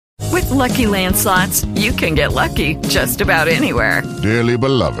Lucky Land Slots, you can get lucky just about anywhere. Dearly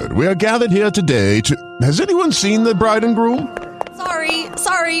beloved, we are gathered here today to... Has anyone seen the bride and groom?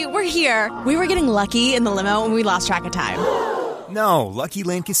 Sorry, we're here. We were getting lucky in the limo and we lost track of time. No, Lucky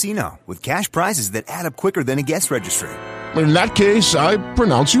Land Casino, with cash prizes that add up quicker than a guest registry. In that case, I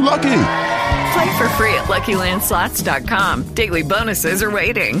pronounce you lucky. Play for free at LuckyLandSlots.com. Daily bonuses are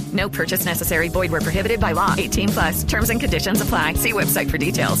waiting. No purchase necessary. Void where prohibited by law. 18+. Terms and conditions apply. See website for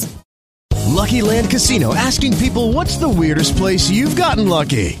details. Lucky Land Casino, asking people, what's the weirdest place you've gotten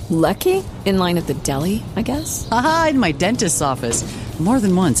lucky? Lucky? In line at the deli, I guess? Aha, in my dentist's office. More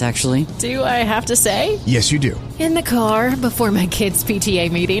than once, actually. Do I have to say? Yes, you do. In the car before my kids'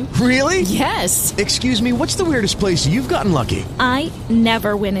 PTA meeting. Really? Yes. Excuse me, what's the weirdest place you've gotten lucky? I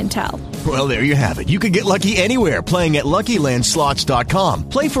never win and tell. Well, there you have it. You can get lucky anywhere, playing at LuckyLandSlots.com.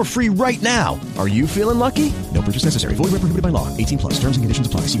 Play for free right now. Are you feeling lucky? No purchase necessary. Void where prohibited by law. 18+. Terms and conditions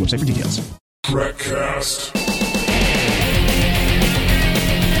apply. See website for details. TrekCast.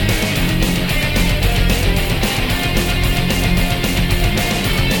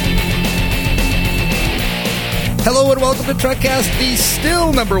 Hello and welcome to TrekCast, the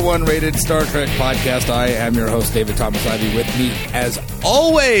still #1 rated Star Trek podcast. I am your host, David Thomas Ivy. With me, as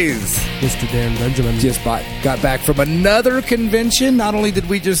always, Mr. Dan Benjamin. Just got back from another convention. Not only did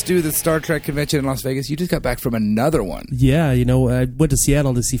we just do the Star Trek convention in Las Vegas, you just got back from another one. Yeah, you know, I went to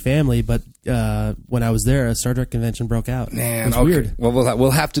Seattle to see family, but when I was there, a Star Trek convention broke out. Man, it's okay. Weird. Well, we'll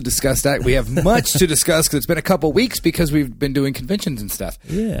have to discuss that. We have much to discuss because it's been a couple weeks because we've been doing conventions and stuff.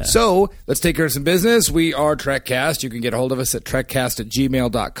 Yeah. So let's take care of some business. We are TrekCast. You can get a hold of us at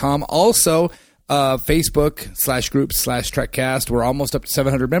trekcast@gmail.com. Also, Facebook/groups/TrekCast. We're almost up to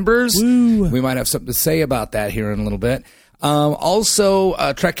 700 members. Woo. We might have something to say about that here in a little bit. Also,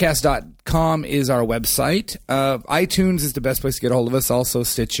 TrekCast.com is our website. iTunes is the best place to get a hold of us. Also,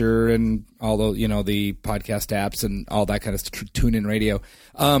 Stitcher and all the, the podcast apps and all that kind of stuff. TuneIn Radio.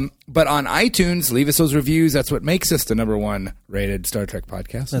 But on iTunes, leave us those reviews. That's what makes us the #1 rated Star Trek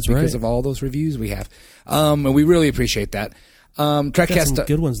podcast. That's because right. of all those reviews we have. And we really appreciate that. Got some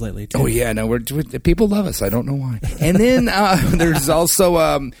good ones lately, too. Oh, yeah. No, people love us. I don't know why. And then there's also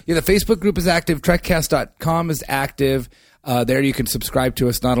the Facebook group is active. TrekCast.com is active. There you can subscribe to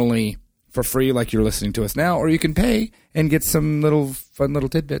us not only for free like you're listening to us now, or you can pay and get some fun little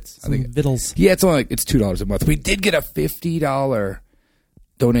tidbits. Some vittles. Yeah, it's $2 a month. We did get a $50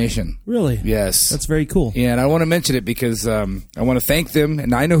 donation. Really? Yes. That's very cool. Yeah, and I want to mention it because I want to thank them,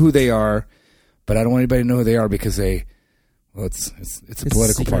 and I know who they are, but I don't want anybody to know who they are because it's a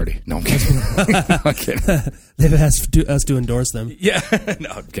political party. No, I'm kidding. I'm kidding. They've asked us to endorse them. Yeah, no,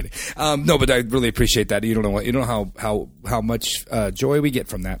 I'm kidding. No, but I really appreciate that. You don't know how much joy we get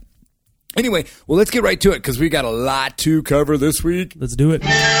from that. Anyway, well, let's get right to it because we got a lot to cover this week. Let's do it.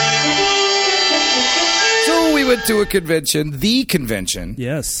 So we went to a convention, the convention.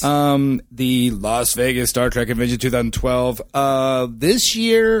 Yes. The Las Vegas Star Trek Convention 2012. This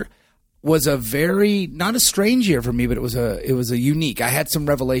year was not a strange year for me, but it was a unique. I had some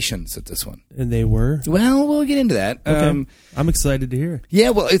revelations at this one. And they were? Well, we'll get into that. Okay. I'm excited to hear. Yeah,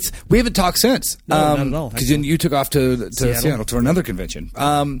 well, we haven't talked since. No, not at all. Because you took off to Seattle for another convention.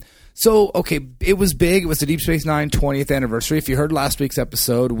 So, okay, it was big. It was the Deep Space Nine 20th anniversary. If you heard last week's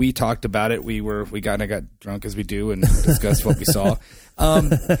episode, we talked about it. We kind of got drunk as we do and discussed what we saw.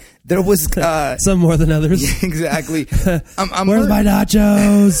 There was some more than others. Yeah, exactly. Where's my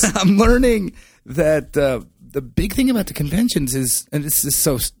nachos? I'm learning that the big thing about the conventions is, and this is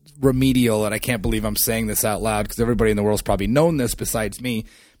so remedial, and I can't believe I'm saying this out loud because everybody in the world's probably known this besides me,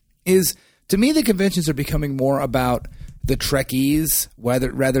 is to me the conventions are becoming more about the Trekkies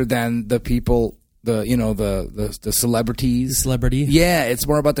rather than the people, the celebrities. Celebrity. Yeah, it's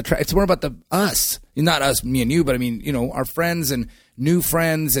more about it's more about us. Not us, me and you, but I mean, our friends and new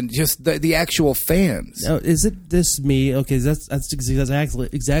friends and just the actual fans. Now, is it this me? Okay, that's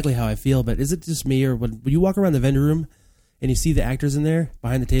exactly how I feel, but is it just me, or when you walk around the vendor room and you see the actors in there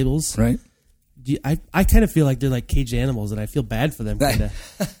behind the tables? Right. I kind of feel like they're like caged animals, and I feel bad for them, kind of.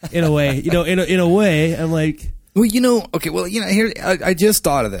 In a way, in a way, I'm like. Well, here I just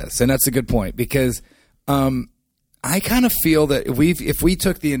thought of this, and that's a good point because I kind of feel that if we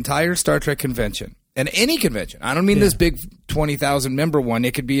took the entire Star Trek convention and any convention, I don't mean this big 20,000 member one.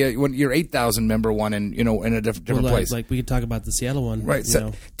 It could be your 8,000 member one, and in a different place. Like we could talk about the Seattle one, right?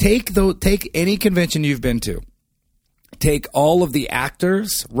 So take any convention you've been to, take all of the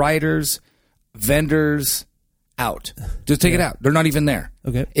actors, writers, vendors out. Just take it out. They're not even there.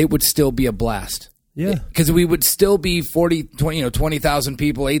 Okay, it would still be a blast. Yeah, because we would still be 20,000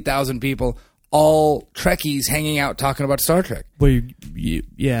 people, 8,000 people, all Trekkies hanging out talking about Star Trek. Well,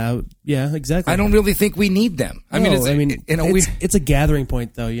 yeah, exactly. I don't really think we need them. It's a gathering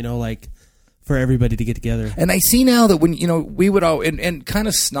point, though. Like for everybody to get together. And I see now that when we would all and kind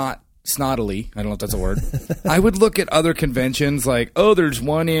of snottily, I don't know if that's a word. I would look at other conventions like, oh, there's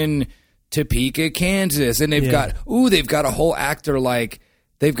one in Topeka, Kansas, and they've got a whole actor like.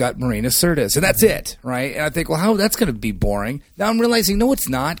 They've got Marina Sirtis, and that's it, right? And I think, well, how that's going to be boring. Now I'm realizing, no, it's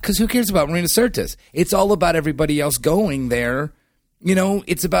not, because who cares about Marina Sirtis? It's all about everybody else going there.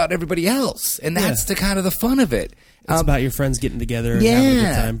 It's about everybody else, and that's the kind of the fun of it. It's about your friends getting together and having a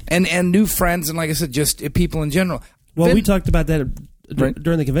good time. And new friends, and like I said, just people in general. Well, we talked about that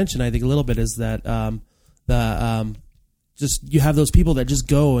during the convention, I think, a little bit, is that just you have those people that just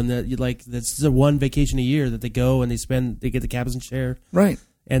go, and that that's the one vacation a year that they go and they get the captain's chair. Right.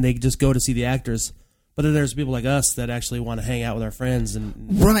 And they just go to see the actors. But then there's people like us that actually want to hang out with our friends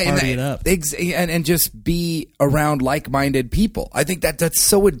and party it up. And just be around like-minded people. I think that's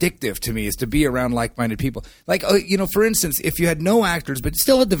so addictive to me, is to be around like-minded people. Like, for instance, if you had no actors but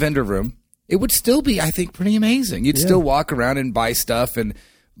still had the vendor room, it would still be, I think, pretty amazing. You'd still walk around and buy stuff and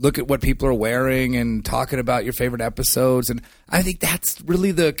look at what people are wearing and talking about your favorite episodes. And I think that's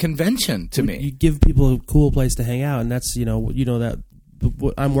really the convention to me. You give people a cool place to hang out, and that's, that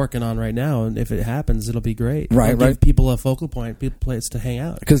what I'm working on right now, and if it happens, it'll be great. Right. Give people a focal point, place to hang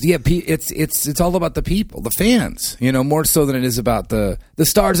out. Because it's all about the people, the fans, more so than it is about the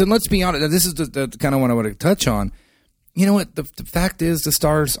stars. And let's be honest, this is the kind of one I want to touch on. You know what? The fact is, the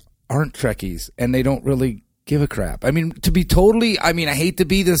stars aren't Trekkies, and they don't really give a crap. I mean, I hate to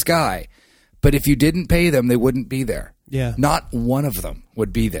be this guy, but if you didn't pay them, they wouldn't be there. Yeah. Not one of them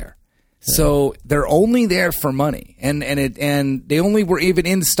would be there. So they're only there for money, and they only were even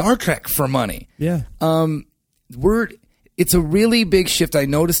in Star Trek for money. Yeah. It's a really big shift. I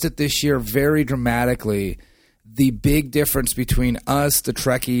noticed it this year very dramatically. The big difference between us, the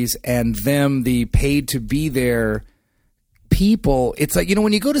Trekkies, and them, the paid to be there people. It's like,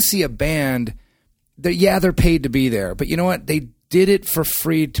 when you go to see a band, they're paid to be there, but you know what? They did it for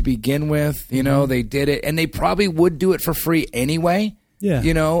free to begin with. They did it, and they probably would do it for free anyway. Yeah.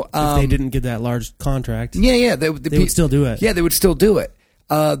 If they didn't get that large contract. Yeah. They would still do it. Yeah, they would still do it.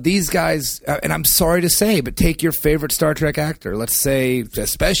 These guys, and I'm sorry to say, but take your favorite Star Trek actor, let's say,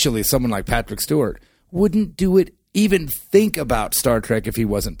 especially someone like Patrick Stewart, wouldn't do it, even think about Star Trek if he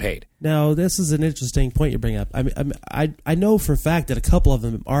wasn't paid. Now, this is an interesting point you bring up. I know for a fact that a couple of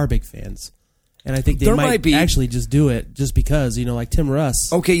them are big fans. And I think they might actually just do it just because, like Tim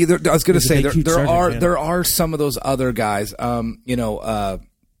Russ. Okay, I was going to say there are some of those other guys. I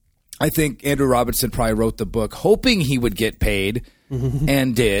think Andrew Robinson probably wrote the book hoping he would get paid,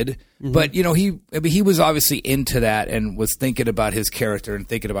 and did. Mm-hmm. But he was obviously into that and was thinking about his character and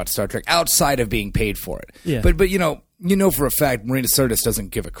thinking about Star Trek outside of being paid for it. Yeah. But for a fact, Marina Sirtis doesn't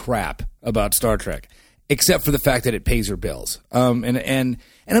give a crap about Star Trek, except for the fact that it pays her bills.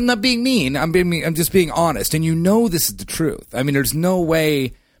 And I'm not being mean. I'm just being honest. And this is the truth. I mean, there's no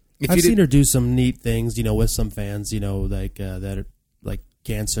way. I've seen her do some neat things, with some fans, like that are like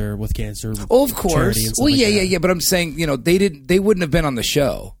cancer. Oh, of course. Well, yeah. But I'm saying, they wouldn't have been on the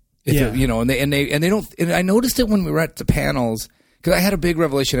show. And they don't. And I noticed it when we were at the panels, because I had a big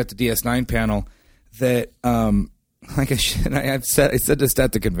revelation at the DS9 panel that. I said this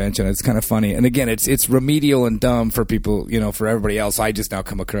at the convention. It's kind of funny, and again, it's remedial and dumb for people, for everybody else. I just now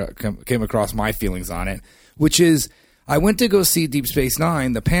came across my feelings on it, which is I went to go see Deep Space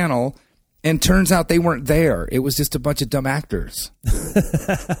Nine, the panel, and turns out they weren't there. It was just a bunch of dumb actors.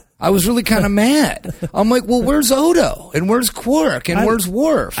 I was really kind of mad. I'm like, well, where's Odo? And where's Quark? And where's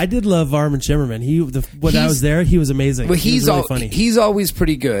Worf? I did love Armin Shimmerman. When I was there, he was amazing. But he's really funny. He's always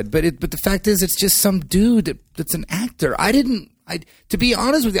pretty good. But the fact is, it's just some dude that's an actor. To be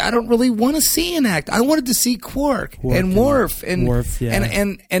honest with you, I don't really want to see an act. I wanted to see Quark and Worf. And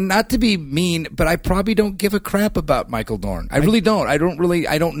not to be mean, but I probably don't give a crap about Michael Dorn. I really don't. I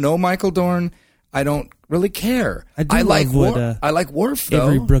don't know Michael Dorn. I don't really care. I like Worf, though.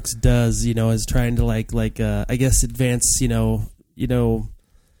 Avery Brooks does, is trying to I guess advance,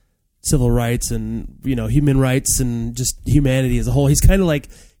 civil rights and human rights and just humanity as a whole. He's kind of like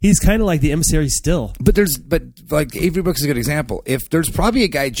the emissary still. But like Avery Brooks is a good example. If there's probably a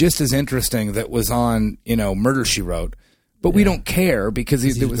guy just as interesting that was on Murder, She Wrote, but we don't care because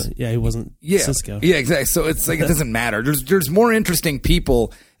he wasn't Cisco. Yeah, exactly. So it's like it doesn't matter. There's more interesting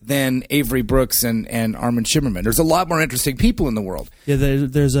people than Avery Brooks and Armin Shimmerman. There's a lot more interesting people in the world. Yeah,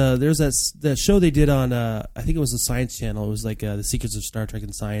 there's that show they did on I think it was the Science Channel. It was like The Secrets of Star Trek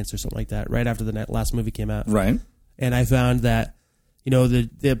and Science or something like that. Right after the last movie came out. Right. And I found that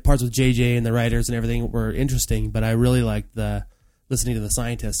the parts with JJ and the writers and everything were interesting, but I really liked listening to the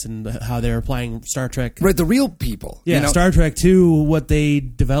scientists and how they're applying Star Trek. Right, the real people. Yeah, Star Trek to what they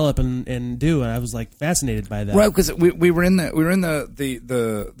develop and do, and I was like fascinated by that. Right, because we were in the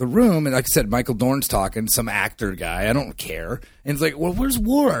room, and like I said, Michael Dorn's talking, some actor guy. I don't care, and it's like, well, where's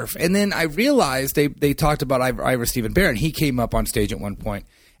Worf? And then I realized they talked about Ira Steven Behr, and he came up on stage at one point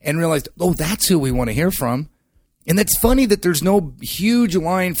and realized, oh, that's who we want to hear from. And it's funny that there's no huge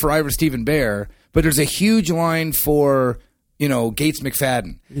line for Ira Steven Behr, but there's a huge line for Gates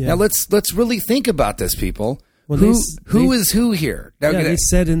McFadden. Yeah. Now let's really think about this, people. Well, who is who here? Now, they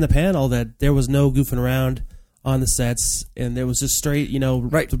said in the panel that there was no goofing around on the sets, and there was just straight,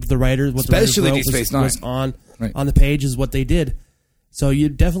 right. the writers, what especially the writers Deep Space Nine was on the page is what they did. So you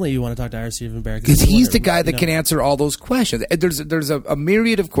want to talk to Ira Steven Behr because he's the guy that can answer all those questions. There's a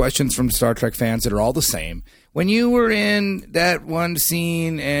myriad of questions from Star Trek fans that are all the same. When you were in that one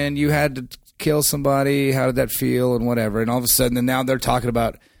scene and you had to kill somebody, how did that feel and whatever, and all of a sudden, and now they're talking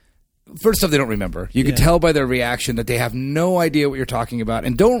about, first off, they don't remember. You can tell by their reaction that they have no idea what you're talking about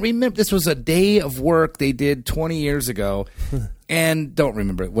and don't remember. This was a day of work they did 20 years ago and don't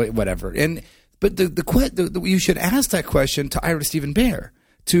remember it, whatever. But you should ask that question to Ira Steven Behr,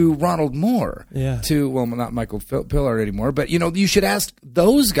 to Ronald Moore, to not Michael Piller anymore, but you should ask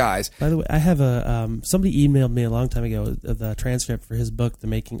those guys. By the way, I have somebody emailed me a long time ago the transcript for his book, The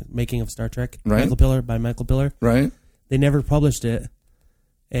Making of Star Trek, right. by Michael Piller. Right. They never published it,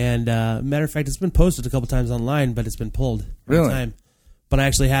 and matter of fact, it's been posted a couple times online, but it's been pulled. Really? Time. But I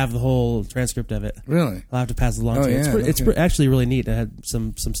actually have the whole transcript of it. Really? I'll have to pass it along to you. It's actually really neat. I had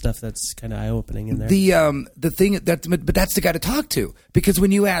some stuff that's kind of eye-opening in there. The thing but that's the guy to talk to, because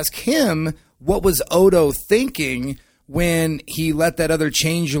when you ask him what was Odo thinking when he let that other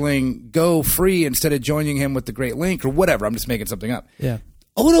changeling go free instead of joining him with the Great Link or whatever, I'm just making something up. Yeah.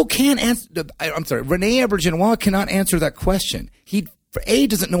 Odo can't answer. I'm sorry, Rene Auberjonois cannot answer that question. He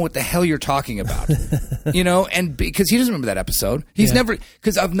doesn't know what the hell you're talking about, and because he doesn't remember that episode. He's never,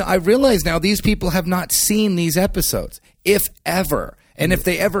 because I realize now these people have not seen these episodes, if ever. And if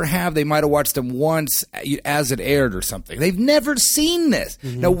they ever have, they might have watched them once as it aired or something. They've never seen this.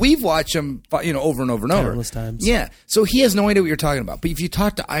 Mm-hmm. Now, we've watched them, over and over and over. Countless times. Yeah. So he has no idea what you're talking about. But if you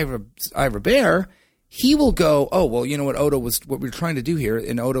talk to Ira Behr, he will go, oh, well, you know what Odo was, what we were trying to do here,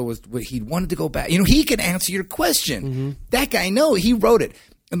 and Odo was, he wanted to go back. He can answer your question. Mm-hmm. That guy, he wrote it.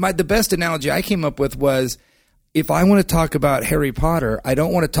 And the best analogy I came up with was, if I want to talk about Harry Potter, I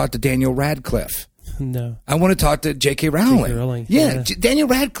don't want to talk to Daniel Radcliffe. No. I want to talk to J.K. Rowling. J.K. Rowling. Yeah. Daniel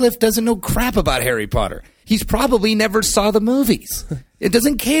Radcliffe doesn't know crap about Harry Potter. He's probably never saw the movies. It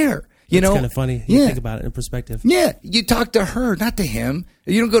doesn't care. It's kind of funny. You think about it in perspective. Yeah, you talk to her, not to him.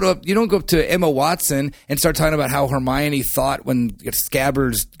 You don't go up to Emma Watson and start talking about how Hermione thought when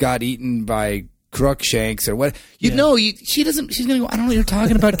Scabbers got eaten by Crookshanks or what. She doesn't. She's gonna go, I don't know what you're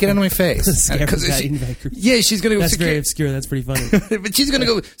talking about. Get out of my face. Scabbers got eaten by Crookshanks. Yeah, she's gonna go. That's very obscure. That's pretty funny. But she's gonna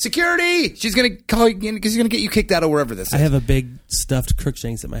go security. She's gonna call you because she's gonna get you kicked out of wherever this is. I have a big stuffed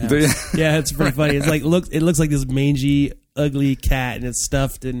Crookshanks at my house. Yeah, it's pretty funny. It's like it looks like this mangy, ugly cat, and it's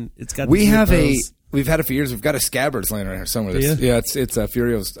stuffed and it's got. We've had it for years. We've got a Scabbers laying around here somewhere. It's a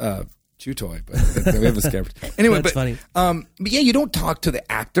Furio's chew toy, but we have a Scabbers. Anyway, that's funny. But you don't talk to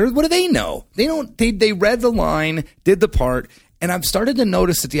the actor. What do they know? They don't. They read the line, did the part, and I've started to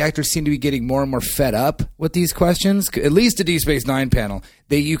notice that the actors seem to be getting more and more fed up with these questions. At least the Deep Space Nine panel,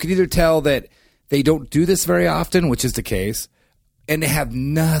 you can either tell that they don't do this very often, which is the case, and they have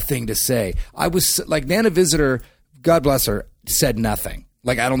nothing to say. I was like Nana Visitor, God bless her, said nothing.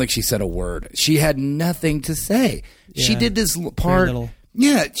 Like, I don't think she said a word. She had nothing to say. Yeah, she did this part.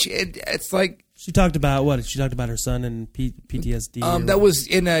 Yeah, it's like she talked about what? She talked about her son and PTSD. That was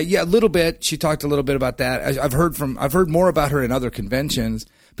in a little bit. She talked a little bit about that. I've heard more about her in other conventions,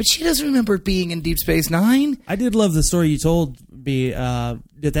 but she doesn't remember being in Deep Space Nine. I did love the story you told me.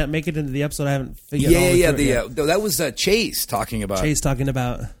 Did that make it into the episode? I haven't figured. That was Chase talking about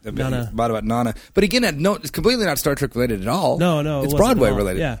Nana. About Nana. But again, it's completely not Star Trek related at all. No, it's Broadway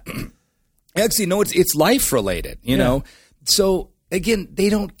related. Yeah, actually, no, it's life related. You know, so. Again, they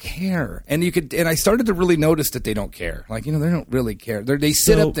don't care, and I started to really notice that they don't care. Like, they don't really care. They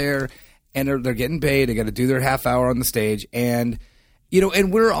sit up there, and they're getting paid. They got to do their half hour on the stage, and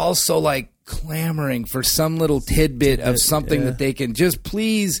and we're also like clamoring for some little tidbit of something that they can just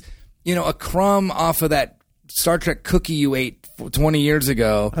please, a crumb off of that Star Trek cookie you ate 20 years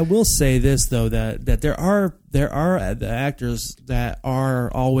ago. I will say this though, that there are the actors that are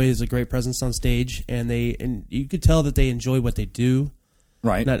always a great presence on stage, and you could tell that they enjoy what they do.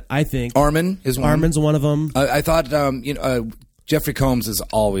 Right. I think Armin is one. Armin's one of them. I thought Jeffrey Combs is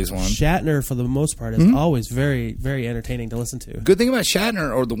always one. Shatner, for the most part, is always very, very entertaining to listen to. Good thing about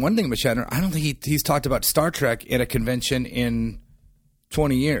Shatner, or the one thing about Shatner, I don't think he's talked about Star Trek in a convention in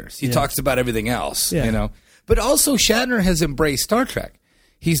 20 years. He talks about everything else, you know. But also, Shatner has embraced Star Trek.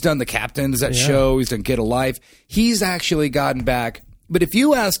 He's done The Captains, that show. He's done Get a Life. He's actually gotten back. But if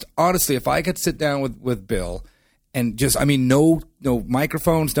you asked, honestly, if I could sit down with Bill and just, I mean, no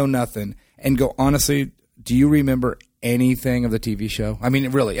microphones, no nothing, and go, honestly, do you remember anything of the TV show? I mean,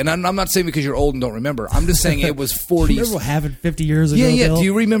 really. And I'm not saying because you're old and don't remember. I'm just saying it was 40. You remember what happened 50 years ago, Yeah. Bill? Do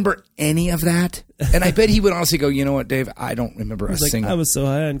you remember any of that? And I bet he would honestly go, you know what, Dave? I don't remember a single. I was so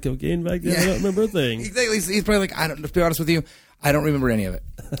high on cocaine back then, I don't remember a thing. Exactly. He's probably like, to be honest with you, I don't remember any of it.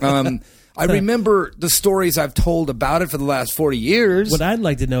 I remember the stories I've told about it for the last 40 years. What I'd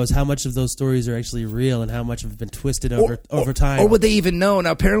like to know is how much of those stories are actually real and how much have been twisted over time. Or would they even know?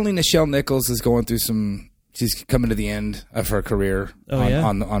 Now, apparently, Nichelle Nichols is going through she's coming to the end of her career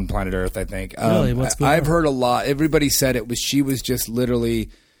on planet Earth, I think. Really? What's going on? I've heard a lot. Everybody said she was just literally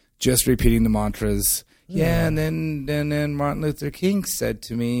just repeating the mantras. Yeah, and then Martin Luther King said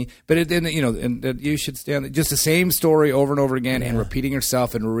to me, and you should stand. Just the same story over and over again, and repeating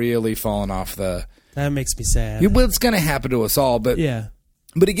herself, and really falling off the. That makes me sad. Well, it's going to happen to us all, but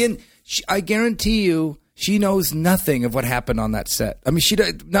But again, I guarantee you, she knows nothing of what happened on that set. I mean,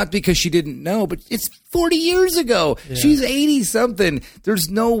 not because she didn't know, but it's 40 years ago. Yeah. She's 80-something. There's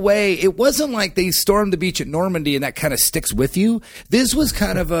no way. It wasn't like they stormed the beach at Normandy and that kind of sticks with you. This was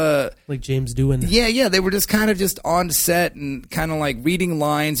kind of a... Like James Doohan. Yeah. They were just kind of just on set and kind of like reading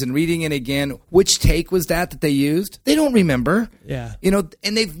lines and reading it again. Which take was that they used? They don't remember. Yeah.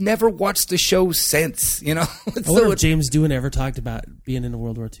 And they've never watched the show since, I wonder if James Doohan ever talked about being in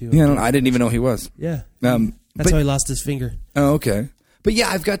World War II. Yeah, I didn't even know he was. Yeah. That's how he lost his finger. Oh, okay. But yeah,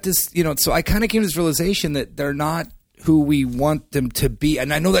 I've got this, so I kind of came to this realization that they're not who we want them to be.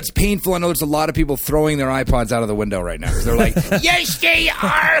 And I know that's painful. I know there's a lot of people throwing their iPods out of the window right now because they're like, yes, they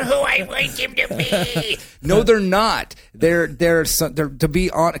are who I want them to be. No, they're not. They're to be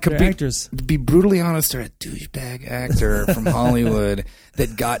on. They're actors. To be brutally honest, they're a douchebag actor from Hollywood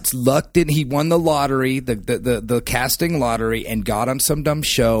that got lucked in. He won the lottery, the casting lottery, and got on some dumb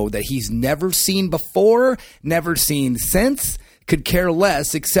show that he's never seen before, never seen since. Could care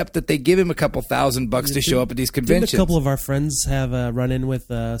less, except that they give him a couple $1,000 to show up at these conventions. Didn't a couple of our friends have a run-in with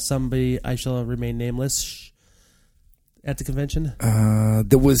somebody, I shall remain nameless, at the convention?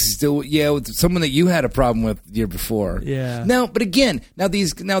 There was still, someone that you had a problem with the year before. Yeah. Now, but again, now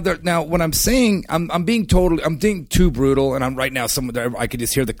what I'm saying, I'm being too brutal, and I'm right now. I could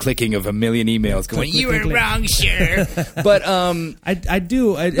just hear the clicking of a million emails going. You were wrong, sure. But I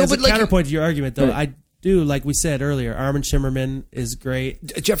do. As a counterpoint to your argument, though, I do, like we said earlier, Armin Shimmerman is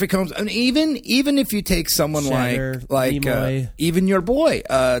great. Jeffrey Combs, and even if you take someone Shatter, like even your boy,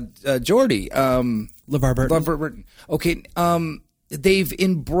 Geordie, LeVar Burton. Okay, they've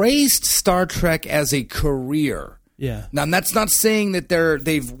embraced Star Trek as a career. Yeah. Now that's not saying that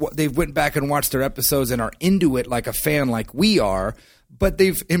they've went back and watched their episodes and are into it like a fan like we are, but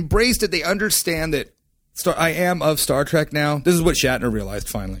they've embraced it. They understand that I am of Star Trek now. This is what Shatner realized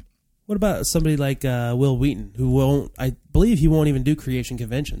finally. What about somebody like Will Wheaton, who I believe he won't even do creation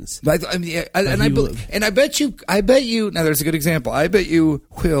conventions. I bet you. Now, there's a good example. I bet you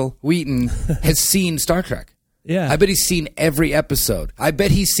Will Wheaton has seen Star Trek. Yeah, I bet he's seen every episode. I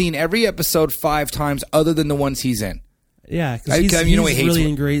bet he's seen every episode 5 times, other than the ones he's in. Yeah, because he's really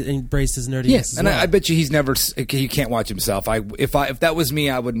embraced his nerdiness. Yes, and I bet you he can't watch himself. If that was me,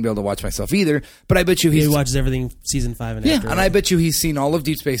 I wouldn't be able to watch myself either. But I bet you he watches everything season 5 and after. And I bet you he's seen all of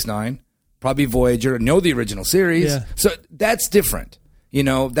Deep Space Nine, probably Voyager, know the original series. Yeah. So that's different.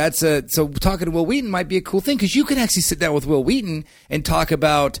 So talking to Will Wheaton might be a cool thing because you can actually sit down with Will Wheaton and talk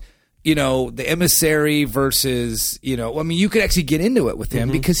about the Emissary versus, you could actually get into it with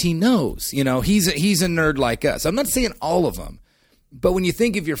him because he knows, he's a nerd like us. I'm not saying all of them, but when you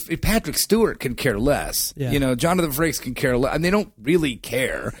think if Patrick Stewart can care less, Jonathan Frakes can care less, and they don't really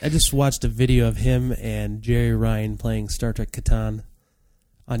care. I just watched a video of him and Jerry Ryan playing Star Trek Catan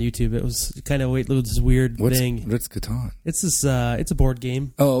on YouTube. It was kind of this weird thing. What's Catan? It's it's a board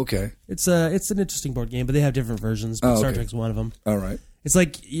game. Oh, okay. It's an interesting board game, but they have different versions. But Star Trek's one of them. All right. It's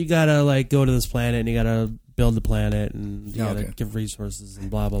like you gotta go to this planet and you gotta build the planet and you gotta give resources and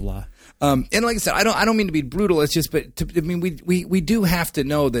blah blah blah. And like I said, I don't mean to be brutal. It's just, we do have to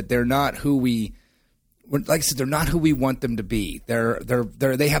know that they're not who we. Like I said, they're not who we want them to be.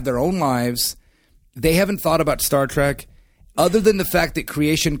 They have their own lives. They haven't thought about Star Trek, other than the fact that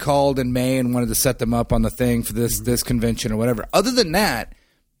Creation called in May and wanted to set them up on the thing for this convention or whatever. Other than that,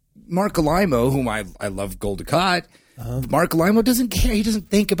 Mark Alimo, whom I love Gold Dukat. Mark Limo doesn't care. He doesn't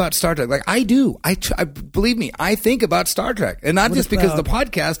think about Star Trek like I do. I believe me, I think about Star Trek, and not just because of the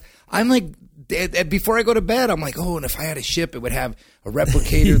podcast. I'm like, before I go to bed, I'm like, oh, and if I had a ship, it would have a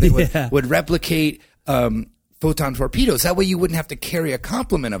replicator that would replicate photon torpedoes. That way you wouldn't have to carry a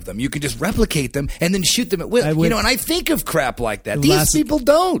complement of them. You could just replicate them and then shoot them at will. And I think of crap like that. These people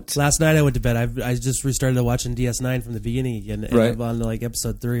don't. Last night I went to bed. I just restarted watching DS9 from the beginning again. And I'm on like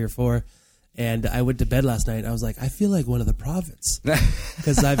episode 3 or 4. And I went to bed last night and I was like, I feel like one of the prophets. Or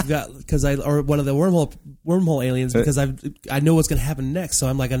one of the wormhole aliens, because I know what's going to happen next. So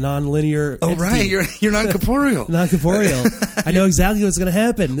I'm like a non-linear entity. Right. You're non-corporeal. Non-corporeal. I know exactly what's going to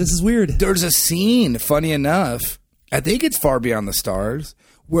happen. This is weird. There's a scene, funny enough, I think it's Far Beyond the Stars,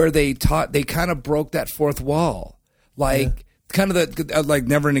 where they kind of broke that fourth wall. Like, kind of the, like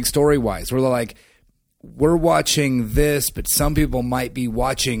Neverending Story-wise, where they're like, we're watching this, but some people might be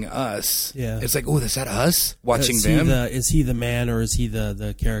watching us. Yeah. It's like, oh, is that us watching them? Is he the man or is he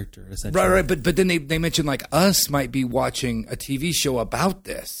the character? Essentially? Right. But then they mentioned like us might be watching a TV show about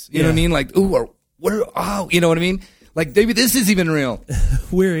this. You know what I mean? Like, ooh, or what? Oh, you know what I mean? Like maybe this is even real.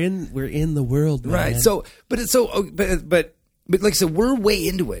 we're in the world, man. Right. So, but like I said, we're way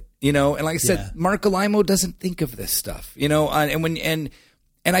into it. You know, and like I said, Mark Limo doesn't think of this stuff. You know, and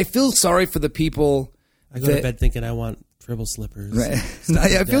I feel sorry for the people. I go to bed thinking I want dribble slippers. Right.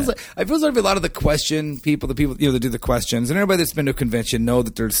 I feel sorry for a lot of the the people that do the questions, and everybody that's been to a convention know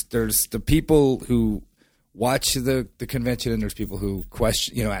that there's the people who watch the convention, and there's people who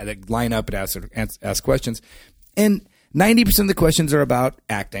question, line up and ask questions, and 90% of the questions are about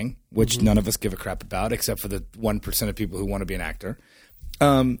acting, which none of us give a crap about, except for the 1% of people who want to be an actor,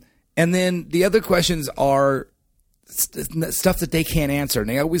 and then the other questions are stuff that they can't answer, and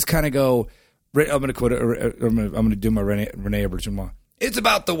they always kind of go. I'm going to quote it. I'm going to do my Rene Auberjonois. It's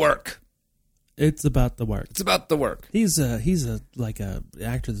about the work. It's about the work. It's about the work. He's a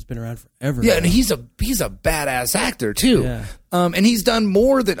actor that's been around forever. Yeah, and he's a badass actor too. Yeah. And he's done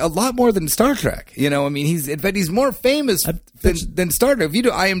a lot more than Star Trek. You know, I mean, he's more famous than Star Trek. If you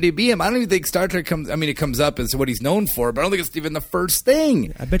do IMDb him, I don't even think Star Trek it comes up as what he's known for, but I don't think it's even the first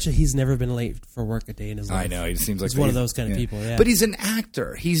thing. I bet you he's never been late for work a day in his life. I know, he seems like he's one of those kind of people. Yeah. But he's an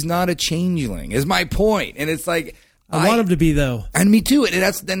actor. He's not a changeling. Is my point, and it's like. I want him to be though, and me too.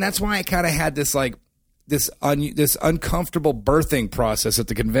 And that's why I kind of had this like this uncomfortable birthing process at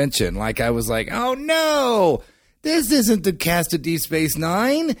the convention. Like I was like, oh no, this isn't the cast of Deep Space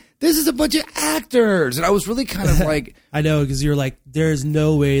Nine. This is a bunch of actors, and I was really kind of like, I know, because you're like, there's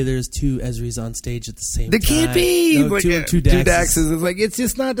no way there's two Esris on stage at the same time. There can't be. No, two Daxes. It's like it's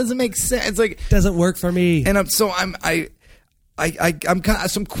just not. Doesn't make sense. It's like doesn't work for me. And I'm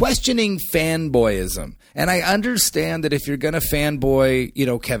questioning fanboyism. And I understand that if you're going to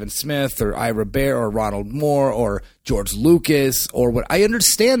fanboy, Kevin Smith or Ira Behr or Ronald Moore or George Lucas or what, I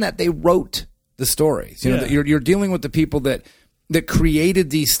understand that they wrote the stories. You know, that you're dealing with the people that created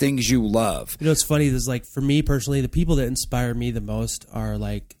these things you love. You know, it's funny. There's like, for me personally, the people that inspire me the most are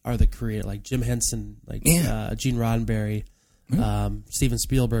the creator, like Jim Henson, Gene Roddenberry, Steven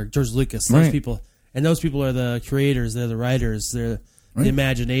Spielberg, George Lucas, those people. And those people are the creators. They're the writers. They're the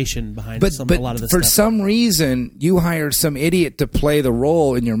imagination behind a lot of this stuff. For some reason, you hired some idiot to play the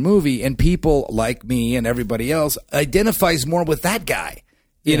role in your movie, and people like me and everybody else identifies more with that guy.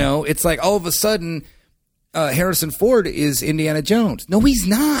 You know, it's like all of a sudden, Harrison Ford is Indiana Jones. No, he's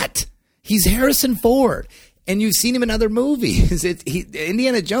not. He's Harrison Ford. And you've seen him in other movies.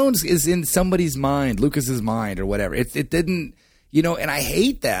 Indiana Jones is in somebody's mind, Lucas's mind or whatever. It didn't, and I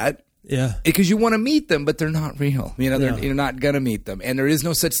hate that. Yeah, because you want to meet them, but they're not real. You're not gonna meet them, and there is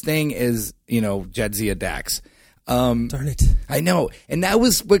no such thing as Jadzia Dax. Darn it! I know, and that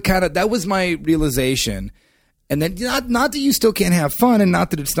was my realization. And then not that you still can't have fun, and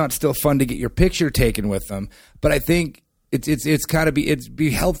not that it's not still fun to get your picture taken with them, but I think it'd be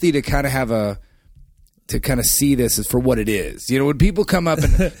healthy to kind of to kind of see this as for what it is. When people come up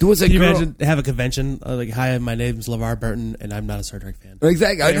and there was a Can you girl, imagine have a convention like, hi, my name's LeVar Burton and I'm not a Star Trek fan.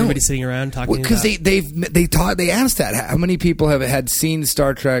 Exactly. Everybody sitting around talking because they asked that how many people had seen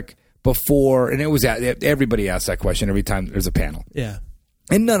Star Trek before, and it was everybody asked that question every time there's a panel. Yeah,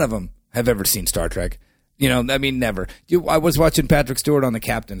 and none of them have ever seen Star Trek. Never. I was watching Patrick Stewart on The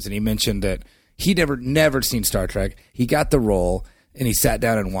Captains, and he mentioned that he never seen Star Trek. He got the role and he sat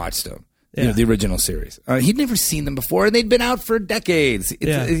down and watched them. The original series. He'd never seen them before, and they'd been out for decades.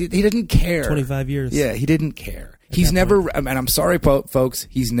 He didn't care. 25 years. Yeah, he didn't care. He's never, and I'm sorry, folks,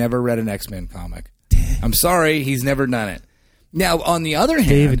 he's never read an X-Men comic. I'm sorry, he's never done it. Now, on the other hand,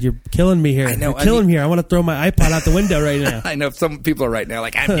 David, you're killing me here. I know, you're killing me here. I want to throw my iPod out the window right now. I know some people are right now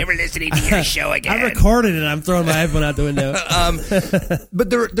like, I'm never listening to your show again. I recorded it. I'm throwing my iPhone out the window. But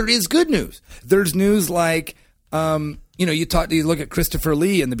there is good news. There's news like, you look at Christopher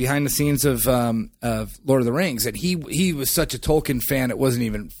Lee and the behind the scenes of Lord of the Rings, and he was such a Tolkien fan it wasn't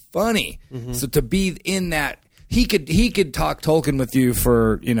even funny. Mm-hmm. So to be in that, he could talk Tolkien with you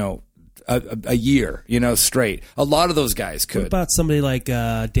for a year, straight. A lot of those guys could. What about somebody like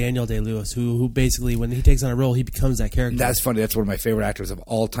Daniel Day-Lewis, who basically, when he takes on a role, he becomes that character? That's funny. That's one of my favorite actors of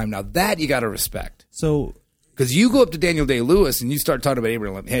all time. Now, that you got to respect. So, because you go up to Daniel Day-Lewis and you start talking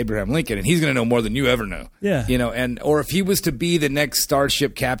about Abraham Lincoln, and he's going to know more than you ever know. Yeah. Or if he was to be the next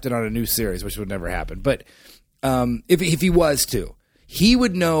starship captain on a new series, which would never happen. But if he was to, he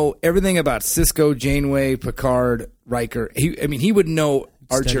would know everything about Sisko, Janeway, Picard, Riker. He would know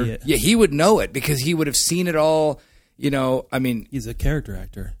Archer. Yeah, he would know it because he would have seen it all. He's a character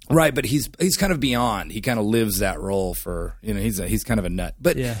actor, right? But he's kind of beyond. He kind of lives that role for he's kind of a nut.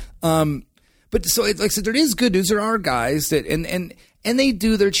 But yeah. But so like I said, there is good news. There are guys that and they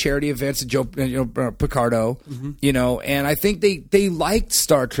do their charity events. Joe Picardo, mm-hmm. And I think they liked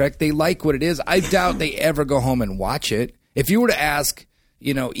Star Trek. They like what it is. I doubt they ever go home and watch it. If you were to ask,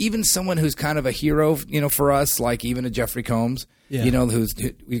 even someone who's kind of a hero, for us, like even a Jeffrey Combs. Yeah.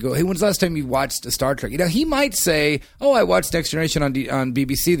 We go, hey, when's the last time you watched a Star Trek? He might say, oh, I watched Next Generation on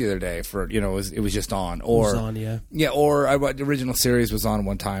BBC the other day for, it was just on. Or, it was on, yeah. Yeah, or the original series was on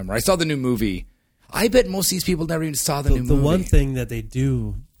one time. Or I saw the new movie. I bet most of these people never even saw the new movie. The one thing that they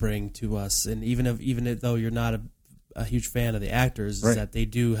do bring to us, and even though you're not a huge fan of the actors, is that they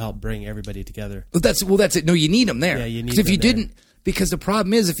do help bring everybody together. Well, that's it. No, you need them there. Yeah, you need them if you there. Didn't, because the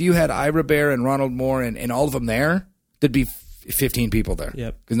problem is if you had Ira Bear and Ronald Moore and all of them there, there'd be 15 people there.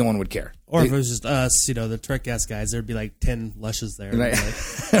 Yep. Because no one would care. Or if it was just us, the TrekCast guys, there'd be like 10 lushes there. Right,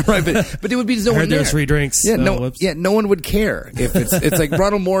 right, but it would be no one there. There's free drinks. Yeah, no one would care if it's like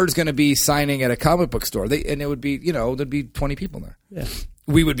Ronald Moore is going to be signing at a comic book store, and it would be there'd be 20 people there. Yeah,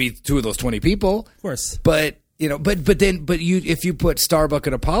 we would be two of those 20 people, of course. But if you put Starbuck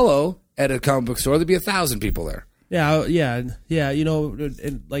and Apollo at a comic book store, there'd be 1,000 people there. Yeah.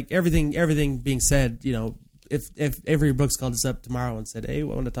 And like everything being said, If Avery Brooks called us up tomorrow and said, "Hey, I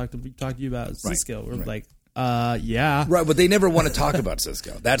want to talk to you about Cisco," we're like, yeah, right. But they never want to talk about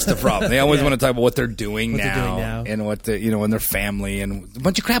Cisco. That's the problem. They always want to talk about what they're doing now and what and their family and a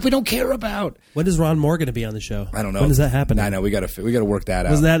bunch of crap we don't care about. When is Ron Moore going to be on the show? I don't know. When does that happen? I know we got to work that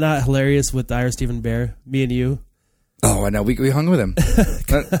out. Was that not hilarious with Ira Stephen Bear, me and you? Oh, I know. We hung with him.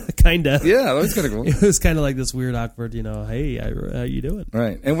 Kind of. Yeah, that was kind of cool. It was kind of like this weird, awkward, hey, how you doing?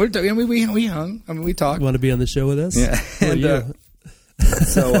 Right. And we hung. I mean, we talked. You want to be on the show with us? Yeah.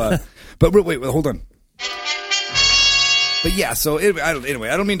 But wait, hold on. But yeah, so anyway,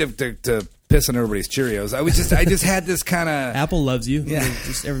 I don't mean to piss on everybody's Cheerios. I just had this kind of Apple loves you. Yeah.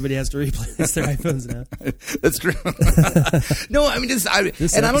 Just everybody has to replace their iPhones now. That's true. No, I mean this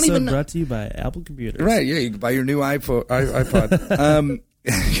and I don't even brought to you by Apple Computers. Right? Yeah, you can buy your new iPod.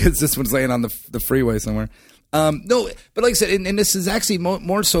 Because this one's laying on the freeway somewhere. No, but like I said, and this is actually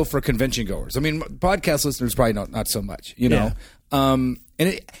more so for convention goers. I mean, podcast listeners probably not so much, know.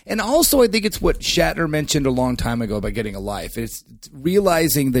 And also I think it's what Shatner mentioned a long time ago about getting a life. It's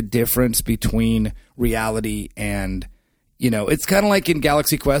realizing the difference between reality and, it's kind of like in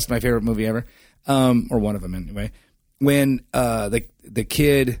Galaxy Quest, my favorite movie ever, or one of them anyway, when the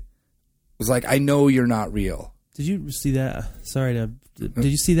kid was like, I know you're not real. Did you see that? Did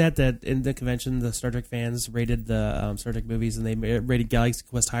you see that in the convention, the Star Trek fans rated the Star Trek movies, and they rated Galaxy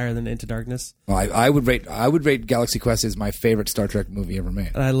Quest higher than Into Darkness? Well, I would rate Galaxy Quest as my favorite Star Trek movie ever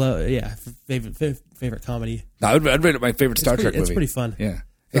made. And I love, favorite comedy. I'd rate it my favorite Star Trek movie. It's pretty fun. Yeah,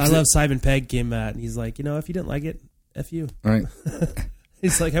 I love Simon Pegg came out, and he's like, if you didn't like it, F you. Right.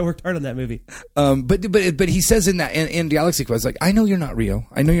 He's like, I worked hard on that movie. But he says in Galaxy Quest, like, I know you're not real.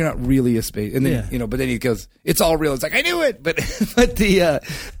 I know you're not really a space. And then but then he goes, it's all real. It's like, I knew it. But it's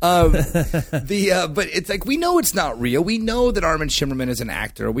like, we know it's not real. We know that Armin Shimmerman is an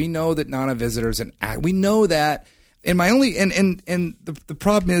actor. We know that Nana Visitor is an actor. We know that. And the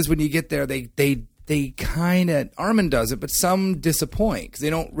problem is when you get there, they kind of, Armin does it, but some disappoint because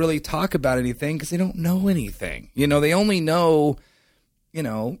they don't really talk about anything because they don't know anything. They only know.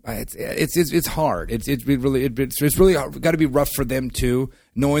 It's hard. It's really got to be rough for them too,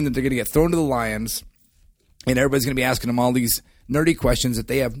 knowing that they're going to get thrown to the lions, and everybody's going to be asking them all these nerdy questions that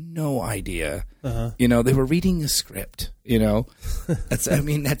they have no idea. Uh-huh. They were reading a script.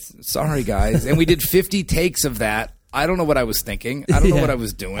 That's sorry guys, and we did 50 takes of that. I don't know what I was thinking. I don't know what I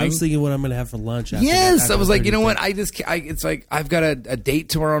was doing. I was thinking what I'm going to have for lunch. Yes, I was like, you know what? It's like I've got a date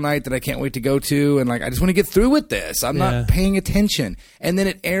tomorrow night that I can't wait to go to, and like I just want to get through with this. I'm not paying attention. And then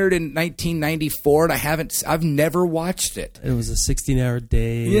it aired in 1994, and I've never watched it. It was a 16-hour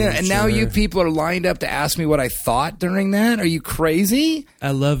day. Yeah, and now you people are lined up to ask me what I thought during that. Are you crazy?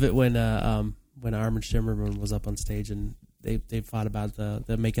 I love it when Armin Shimmerman was up on stage and they fought about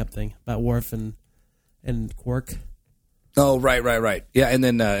the makeup thing about Worf and Quark. Oh, right. Yeah, and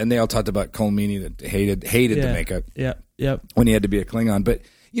then and they all talked about Colm Meaney that hated the makeup. Yep. When he had to be a Klingon, but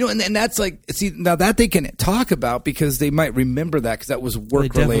you know, and that's like, see, now that they can talk about because they might remember that because that was work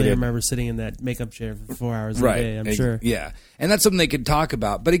related. They definitely remember sitting in that makeup chair for 4 hours a day. I'm sure. Yeah, and that's something they could talk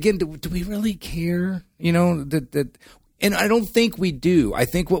about. But again, do we really care? You know that. And I don't think we do. I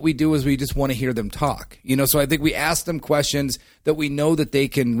think what we do is we just want to hear them talk. You know, so I think we ask them questions that we know that they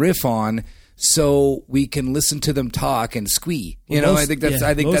can riff on, so we can listen to them talk and squee. You know, I think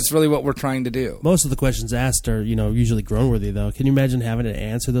that's really what we're trying to do. Most of the questions asked are, you know, usually grown-worthy, though. Can you imagine having to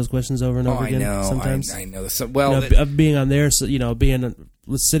answer those questions over and over again? I know. Sometimes I know. So, being on their, you know,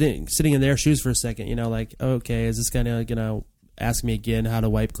 sitting in their shoes for a second. You know, like, okay, is this guy gonna ask me again how to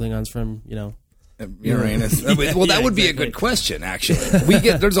wipe Klingons from, you know, Uranus? Well, that would be a good question. Actually,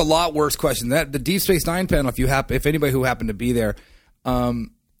 there's a lot worse question. That the Deep Space Nine panel, if anybody who happened to be there,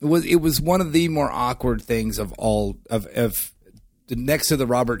 it was one of the more awkward things of all of next to the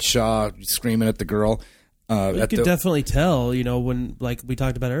Robert Shaw screaming at the girl. You could definitely tell, you know, when, like we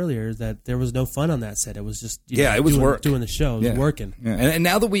talked about earlier, that there was no fun on that set. It was just it was work doing the show, it was working. Yeah. And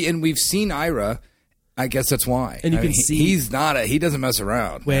now that we've seen Ira. I guess that's why. And you can see he doesn't mess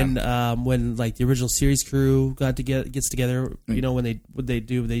around. When like the original series crew gets together, you know, when they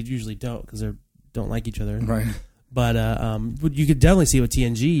usually don't because they don't like each other. Right. But you could definitely see with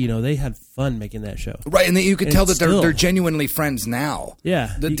TNG, you know, they had fun making that show. Right, and you could tell that they're genuinely friends now.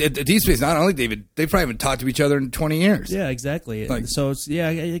 Yeah. The Deep Space, not only David, they probably haven't talked to each other in 20 years. Yeah, exactly. Like, so it's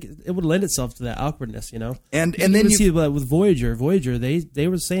it would lend itself to that awkwardness, you know. And then you see with Voyager, they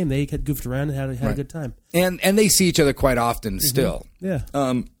were the same. They had goofed around and had a good time. And they see each other quite often still. Yeah.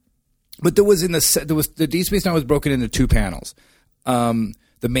 But the Deep Space Nine was broken into two panels.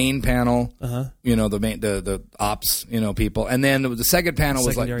 The main panel, you know, the ops, you know, people, and then the second panel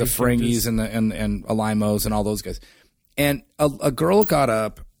was like the Ferengis and Alimos and all those guys. And a girl got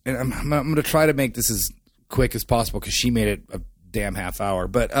up, and I'm going to try to make this as quick as possible because she made it a damn half hour.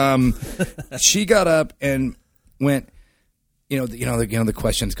 But she got up and went, the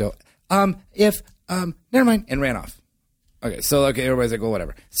questions go, never mind, and ran off. Okay, so everybody's like, well,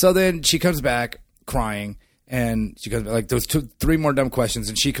 whatever. So then she comes back crying. And she goes, like, there was 3 more dumb questions,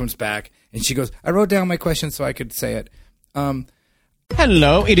 and she comes back, and she goes, I wrote down my question so I could say it.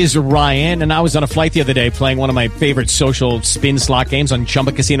 Hello, it is Ryan, and I was on a flight the other day playing one of my favorite social spin slot games on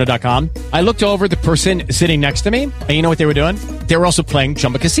ChumbaCasino.com. I looked over at the person sitting next to me, and you know what they were doing? They were also playing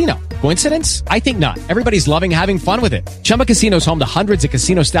Chumba Casino. Coincidence? I think not. Everybody's loving having fun with it. Chumba Casino is home to hundreds of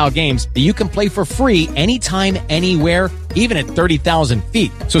casino-style games that you can play for free anytime, anywhere, even at 30,000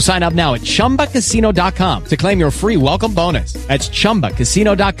 feet. So sign up now at ChumbaCasino.com to claim your free welcome bonus. That's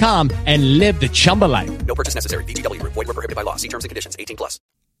ChumbaCasino.com and live the Chumba life. No purchase necessary. VGW. Void where prohibited by law. See terms and conditions. 18+.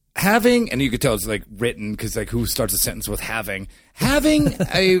 Having, and you could tell it's like written because like who starts a sentence with having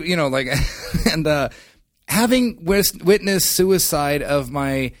a, you know, like, and having witnessed suicide of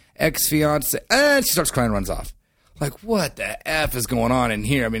my ex-fiance, and she starts crying and runs off. Like, what the F is going on in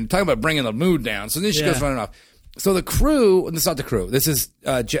here? I mean, talking about bringing the mood down. So then she goes running off. So the crew, and it's not the crew. This is,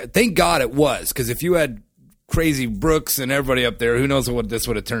 thank God it was, because if you had crazy Brooks and everybody up there, who knows what this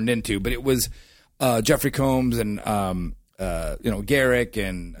would have turned into. But it was Jeffrey Combs and, Garrick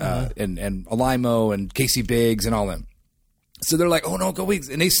and Alimo and Casey Biggs and all them. So they're like, oh, no, go wait.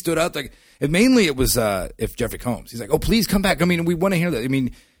 And they stood up. Like, and mainly it was if Jeffrey Combs. He's like, oh, please come back. I mean, we want to hear that. I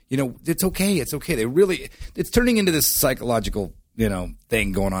mean, you know, it's okay. It's okay. It's turning into this psychological, you know,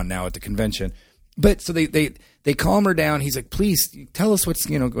 thing going on now at the convention. But so they calm her down. He's like, please tell us what's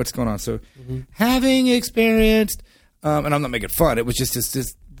going on. So having experienced, and I'm not making fun. It was just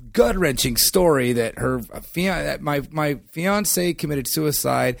this gut-wrenching story that my fiance committed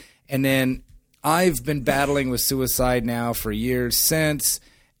suicide, and then I've been battling with suicide now for years since,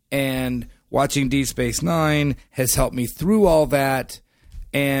 and watching Deep Space Nine has helped me through all that.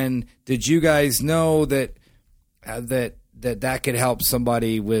 And did you guys know that could help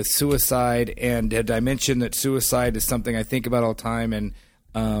somebody with suicide? And did I mention that suicide is something I think about all the time? And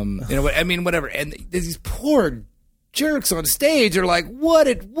whatever. And these poor jerks on stage are like,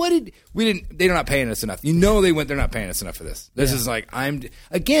 they're not paying us enough. You know, they're not paying us enough for this. This is like, I'm sorry.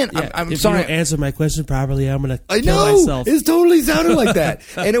 If you don't answer my question properly, I'm going to kill myself. It totally sounded like that.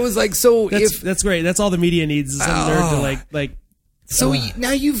 And it was like, so that's great. That's all the media needs is some nerd to like. So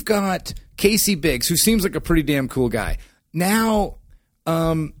now you've got Casey Biggs, who seems like a pretty damn cool guy. Now,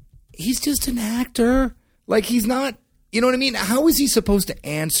 he's just an actor. Like, he's not, you know what I mean? How is he supposed to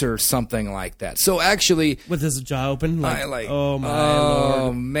answer something like that? So actually, with his jaw open, oh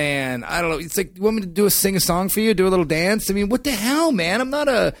Lord, man, I don't know. It's like, you want me to sing a song for you, do a little dance? I mean, what the hell, man? I'm not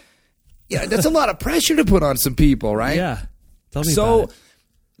that's a lot of pressure to put on some people, right? Yeah. Tell me about it.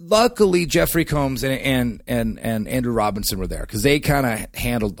 Luckily, Jeffrey Combs and Andrew Robinson were there because they kind of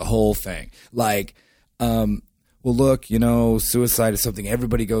handled the whole thing. Like, well, look, suicide is something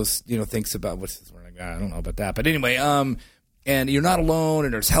everybody thinks about. What's this word? I don't know about that, but anyway, and you're not alone,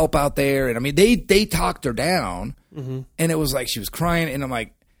 and there's help out there. And I mean, they talked her down, and it was like she was crying, and I'm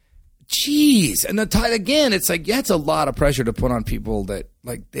like, geez. And again, it's like, it's a lot of pressure to put on people that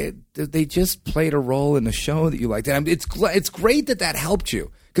like they just played a role in the show that you liked. And it's great that helped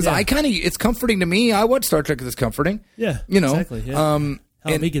you. Because it's comforting to me. I watch Star Trek because it's comforting. Yeah, exactly. Yeah.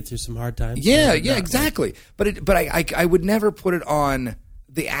 Help me get through some hard times. Yeah, exactly. But I would never put it on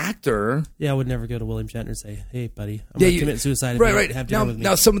the actor. Yeah, I would never go to William Shatner and say, "Hey, buddy, I'm going to commit suicide." Right. Have dinner with me.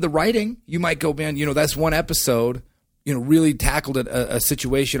 Now, some of the writing, you might go, man. That's one episode. Really tackled a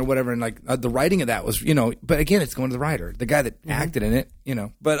situation or whatever, and like the writing of that was, But again, it's going to the writer, the guy that acted in it.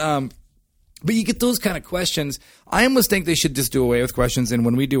 But you get those kind of questions. I almost think they should just do away with questions. And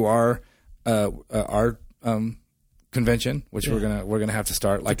when we do our convention, which we're gonna have to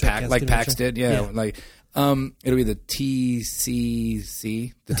start like PAX did, like it'll be the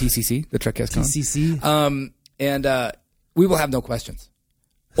TCC, the TrekkCast Con. TCC, and we will have no questions.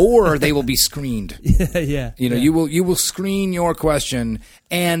 Or they will be screened. You will screen your question,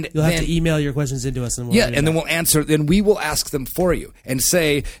 and you'll have to email your questions into us, and then we'll answer. Then we will ask them for you, and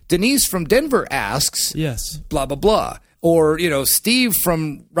say Denise from Denver asks, yes, blah blah blah, or Steve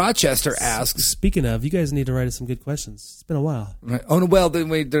from Rochester asks. Speaking of, you guys need to write us some good questions. It's been a while. Right. Oh no, well they're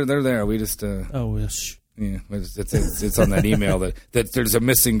there. We just Yeah, it's on that email that there's a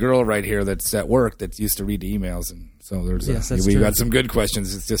missing girl right here that's at work that used to read the emails, and so we got some good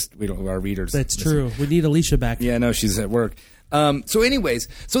questions. It's just we don't our readers. That's true. We need Alicia back. Yeah, no, she's at work. So, anyways,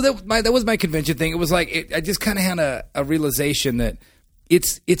 that was my convention thing. It was like I just kind of had a realization that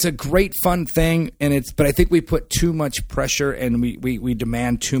it's a great fun thing, but I think we put too much pressure and we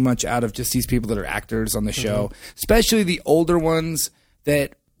demand too much out of just these people that are actors on the show, especially the older ones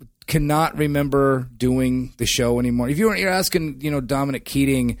that cannot remember doing the show anymore. If you're asking, Dominic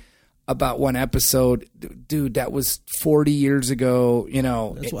Keating about one episode, dude, that was 40 years ago.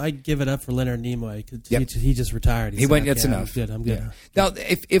 That's why I give it up for Leonard Nimoy. He just retired. He went. That's enough. I'm good. Yeah. Now,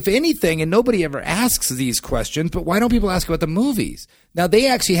 if anything, and nobody ever asks these questions, but why don't people ask about the movies? Now, they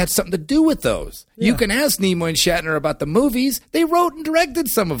actually had something to do with those. Yeah. You can ask Nimoy and Shatner about the movies. They wrote and directed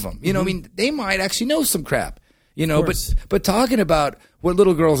some of them. I mean, they might actually know some crap. But talking about what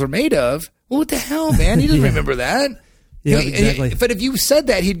little girls are made of, well, what the hell, man? He doesn't remember that. Yeah, exactly. But if you said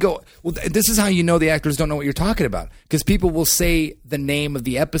that, he'd go, well, this is how you know the actors don't know what you're talking about. Because people will say the name of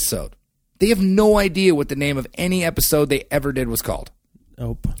the episode. They have no idea what the name of any episode they ever did was called.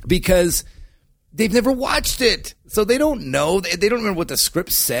 Nope. Because they've never watched it. So they don't know. They don't remember what the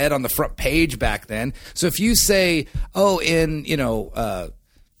script said on the front page back then. So if you say, I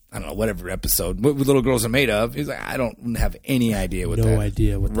don't know, whatever episode, what little girls are made of. He's like, I don't have any idea what No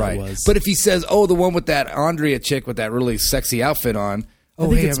idea what that was. But if he says, the one with that Andrea chick with that really sexy outfit on. I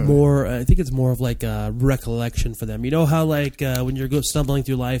think it's more of like a recollection for them. You know how like when you're stumbling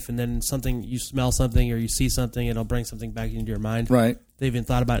through life and then you smell something or you see something, it'll bring something back into your mind. Right. They haven't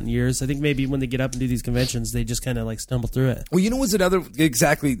thought about it in years. I think maybe when they get up and do these conventions, they just kind of like stumble through it. Well, what's another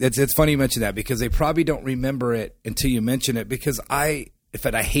exactly? It's funny you mention that because they probably don't remember it until you mention it. Because I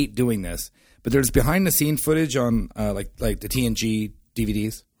hate doing this, but there's behind the scene footage on like the TNG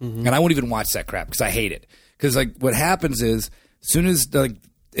DVDs, and I won't even watch that crap because I hate it. Because like what happens is as soon as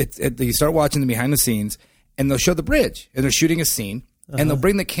you start watching the behind the scenes, and they'll show the bridge, and they're shooting a scene, and they'll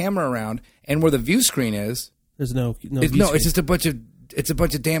bring the camera around, and where the view screen is, there's no it's just a bunch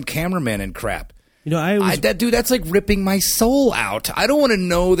of damn cameramen and crap. That's like ripping my soul out. I don't want to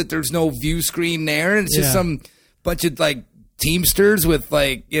know that there's no view screen there, and it's just some bunch of like Teamsters with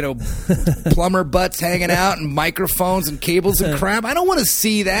like, plumber butts hanging out and microphones and cables and crap. I don't want to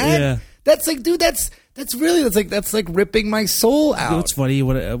see that. Yeah. That's like, dude, that's like ripping my soul out. It's funny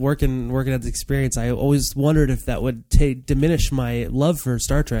when working at the experience. I always wondered if that would diminish my love for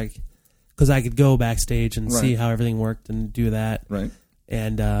Star Trek. because I could go backstage and see how everything worked and do that. Right.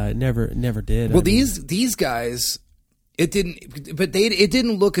 And never did. Well, these guys, it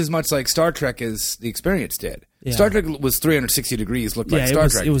didn't look as much like Star Trek as the experience did. Yeah. Star Trek was 360 degrees, looked like Star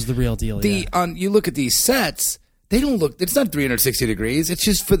Trek. It was the real deal. You look at these sets, they don't look. It's not 360 degrees. It's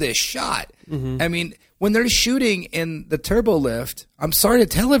just for this shot. Mm-hmm. I mean, when they're shooting in the turbo lift, I'm sorry to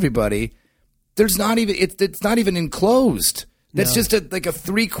tell everybody, there's not even it's not even enclosed. That's just like a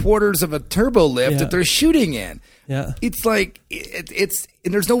 3/4 of a turbo lift that they're shooting in. Yeah, it's like it's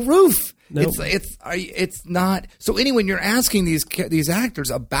and there's no roof. Nope. It's not. So anyway, when you're asking these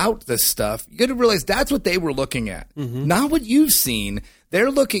actors about this stuff, you got to realize that's what they were looking at, not what you've seen. They're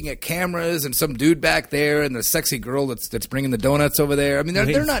looking at cameras and some dude back there and the sexy girl that's bringing the donuts over there. I mean,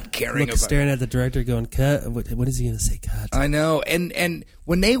 they're not caring about. Staring at the director, going, "Cut." What is he going to say? Cut. I know. And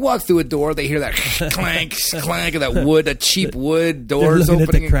when they walk through a door, they hear that clank, clank of that cheap wood doors opening.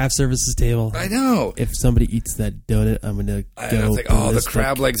 At the craft services table. I know. If somebody eats that donut, I'm going to go. Like, the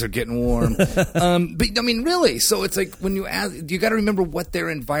crab legs are getting warm. But I mean, really. So it's like when you got to remember what their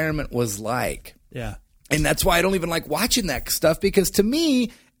environment was like. Yeah. And that's why I don't even like watching that stuff, because to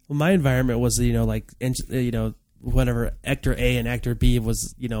me, my environment was whatever actor A and actor B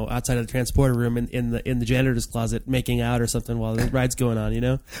was outside of the transporter room in the janitor's closet making out or something while the ride's going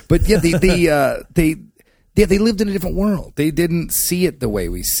on. But yeah, they lived in a different world. They didn't see it the way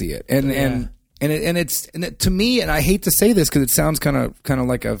we see it, and to me, and I hate to say this because it sounds kind of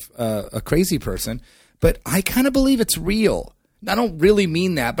like a crazy person, but I kind of believe it's real. I don't really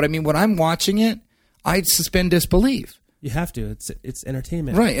mean that, but I mean when I'm watching it, I'd suspend disbelief. You have to. It's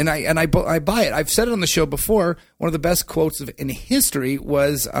entertainment, right? And I buy it. I've said it on the show before. One of the best quotes in history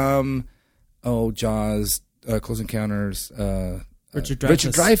was, Jaws, Close Encounters, Richard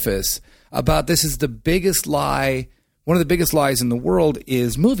Dreyfuss about this is the biggest lie. One of the biggest lies in the world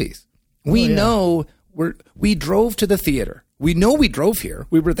is movies. We know we drove to the theater. We know we drove here.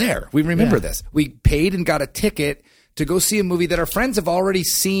 We were there. We remember this. We paid and got a ticket to go see a movie that our friends have already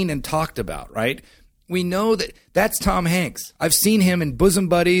seen and talked about, right? We know that's Tom Hanks. I've seen him in Bosom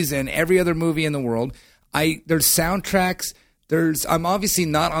Buddies and every other movie in the world. There's soundtracks. I'm obviously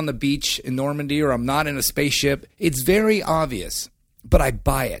not on the beach in Normandy or I'm not in a spaceship. It's very obvious, but I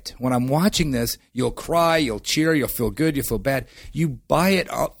buy it. When I'm watching this, you'll cry, you'll cheer, you'll feel good, you'll feel bad. You buy it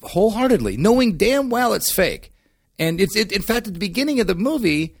wholeheartedly, knowing damn well it's fake. And in fact, at the beginning of the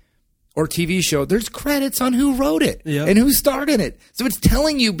movie or TV show, there's credits on who wrote it and who starred in it. So it's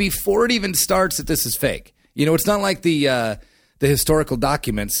telling you before it even starts that this is fake. It's not like the historical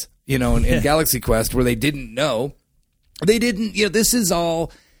documents, in Galaxy Quest where they didn't know. They didn't, this is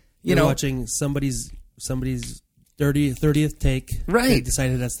all, You're watching somebody's 30th take. Right. They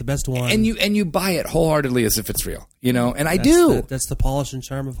decided that's the best one. And you buy it wholeheartedly as if it's real, and I do. That's the polish and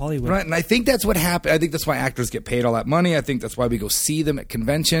charm of Hollywood. Right. And I think that's what happened. I think that's why actors get paid all that money. I think that's why we go see them at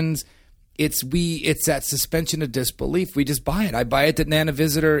conventions. It's that suspension of disbelief. We just buy it. I buy it that Nana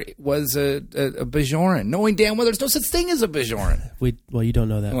Visitor was a Bajoran, knowing damn well there's no such thing as a Bajoran. Well, you don't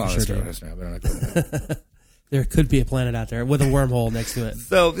know that for sure. That's right. There could be a planet out there with a wormhole next to it.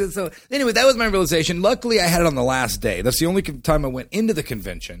 So anyway, that was my realization. Luckily, I had it on the last day. That's the only time I went into the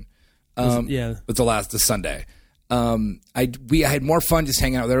convention. It was the Sunday. I had more fun just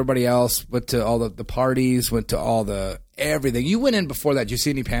hanging out with everybody else. Went to all the parties. Went to all the everything. You went in before that. Did you see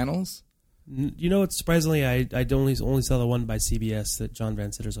any panels? What? Surprisingly, I only saw the one by CBS that John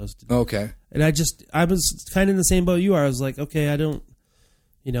Van Sitter's hosted. Okay. And I was kind of in the same boat you are. I was like, okay, I don't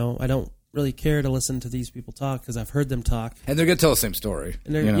really care to listen to these people talk because I've heard them talk. And they're going to tell the same story.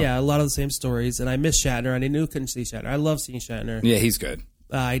 And a lot of the same stories. And I miss Shatner, and I knew I couldn't see Shatner. I love seeing Shatner. Yeah, he's good.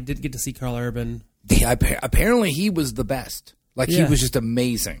 I did get to see Carl Urban. Yeah, apparently he was the best. He was just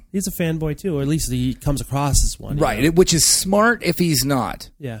amazing. He's a fanboy too, or at least he comes across as one. Right, which is smart if he's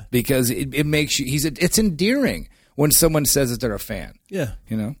not. Yeah. Because it makes you, it's endearing when someone says that they're a fan. Yeah.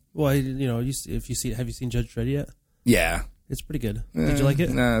 Well, have you seen Judge Dredd yet? Yeah. It's pretty good. Did you like it?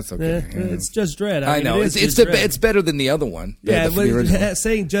 No, it's okay. It's Judge Dredd. I know. It's better than the other one. Yeah, but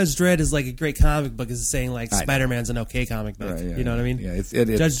saying Judge Dredd is like a great comic book is saying like Spider-Man's an okay comic book. Right, you know what I mean? Yeah,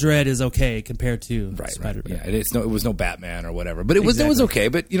 Judge Dredd is okay compared to Spider-Man. Yeah, it was no Batman or whatever, but it was okay.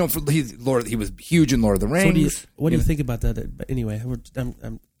 But he was huge in Lord of the Rings. So what do you think about that? But anyway,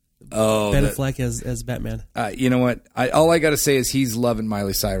 Ben Affleck as Batman. You know what? All I got to say is he's loving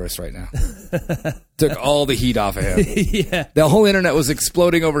Miley Cyrus right now. Took all the heat off of him. Yeah. The whole internet was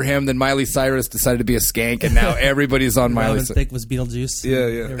exploding over him. Then Miley Cyrus decided to be a skank, and now everybody's on Miley Cyrus. Thicke was Beetlejuice.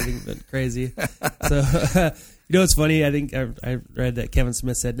 Yeah. Everything went crazy. So, what's funny? I think I read that Kevin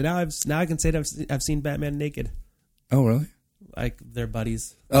Smith said, now I can say that I've seen Batman naked. Oh, really? like they're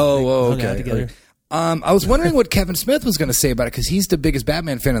buddies. Oh, Hung out okay. together. I was wondering what Kevin Smith was going to say about it because he's the biggest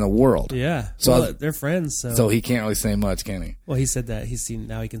Batman fan in the world. Yeah, so they're friends. So he can't really say much, can he? Well, he said that he's seen.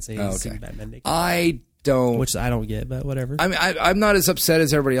 Now he can say he's seen Batman naked. I don't, which I don't get, but whatever. I mean, I'm not as upset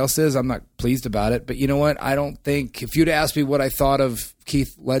as everybody else is. I'm not pleased about it, but you know what? I don't think if you'd asked me what I thought of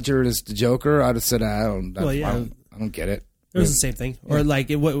Heath Ledger as the Joker, I'd have said I don't get it. It was the same thing. Yeah. Or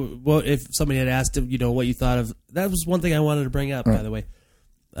like, what if somebody had asked, what you thought of? That was one thing I wanted to bring up, by the way.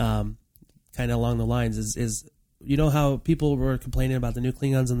 Kind of along the lines is how people were complaining about the new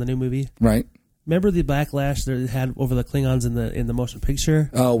Klingons in the new movie, right? Remember the backlash they had over the Klingons in the motion picture?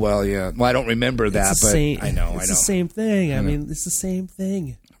 Oh well, yeah. Well, I don't remember that, but I know. It's the same thing. I mean, it's the same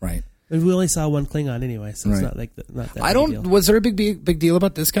thing, right? And we only saw one Klingon anyway, so it's not not that. I don't. Big deal. Was there a big deal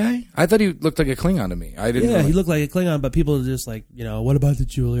about this guy? I thought he looked like a Klingon to me. I didn't. Yeah, he looked like a Klingon, but people are just like, what about the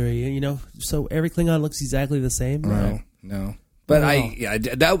jewelry? So every Klingon looks exactly the same. No. But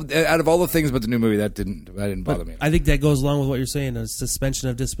that out of all the things about the new movie, that didn't bother me. I think that goes along with what you're saying, a suspension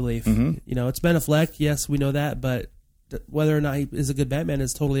of disbelief. Mm-hmm. It's Ben Affleck, yes, we know that, but whether or not he is a good Batman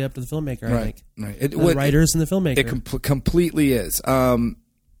is totally up to the filmmaker, I think. Right. The writers and the filmmaker. It completely is.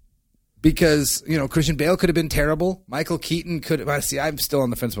 Because, Christian Bale could have been terrible. Michael Keaton could have... See, I'm still on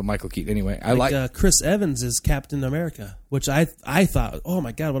the fence with Michael Keaton anyway. I like Chris Evans is Captain America, which I thought, oh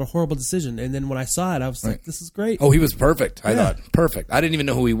my God, what a horrible decision. And then when I saw it, I was like, this is great. Oh, he was perfect. I thought. Perfect. I didn't even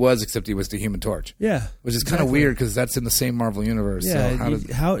know who he was except he was the Human Torch. Yeah. Which is kind of weird because that's in the same Marvel universe. Yeah. So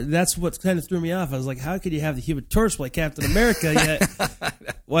that's what kind of threw me off. I was like, how could you have the Human Torch play Captain America? Yet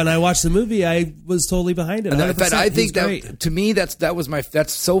when I watched the movie, I was totally behind it. But I think that, to me,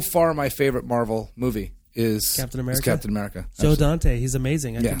 that's so far my favorite Marvel movie is Captain America. Joe Dante, he's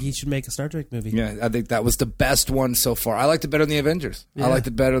amazing. I think he should make a Star Trek movie. Yeah, I think that was the best one so far. I liked it better than the Avengers. Yeah. I liked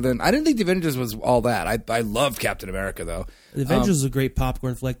it better than... I didn't think the Avengers was all that. I loved Captain America, though. The Avengers is a great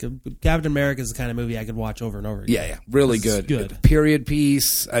popcorn flick. Captain America is the kind of movie I could watch over and over again. Yeah, really good. Period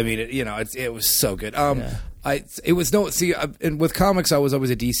piece. I mean, it was so good. And with comics, I was always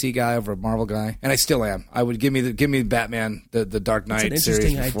a DC guy over a Marvel guy, and I still am. I would give me Batman, the Dark Knight series. That's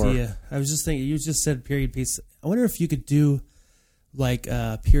an interesting idea. I was just thinking, you just said period piece. I wonder if you could do like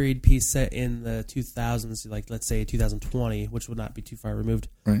a period piece set in the 2000s, like let's say 2020, which would not be too far removed,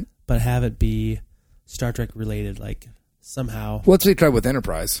 right? But have it be Star Trek related, like somehow. Well, that's what they tried with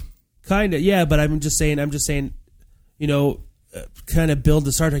Enterprise. Kind of, yeah. But I'm just saying, kind of build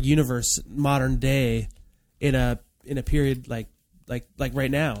the Star Trek universe modern day. In a period like right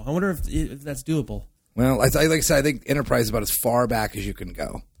now, I wonder if that's doable. Well, like I said, I think Enterprise is about as far back as you can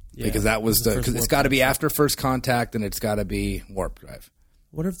go because that was because it's got to be after First Contact and it's got to be warp drive.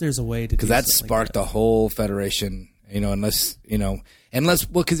 What if there's a way to? Because that sparked the whole Federation. Unless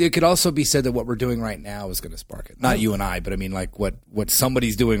because it could also be said that what we're doing right now is going to spark it. Not you and I, but I mean like what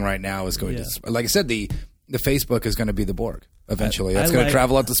somebody's doing right now is going to. Like I said, the Facebook is going to be the Borg. Eventually, that's going to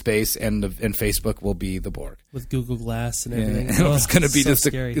travel out to space, and Facebook will be the Borg with Google Glass and everything. Yeah. It's going to be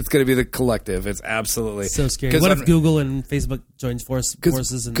scary. It's going to be the collective. It's absolutely so scary. What if Google and Facebook joins forces?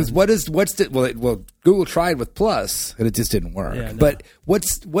 Because Google tried with Plus, and it just didn't work. Yeah, no. But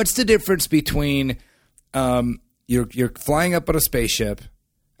what's the difference between you're flying up on a spaceship?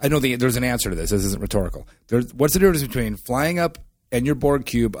 I know there's an answer to this. This isn't rhetorical. What's the difference between flying up and your Borg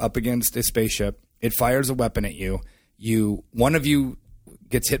cube up against a spaceship? It fires a weapon at you. One of you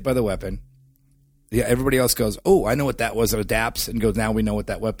gets hit by the weapon. Yeah, everybody else goes, "Oh, I know what that was." It adapts and goes, "Now we know what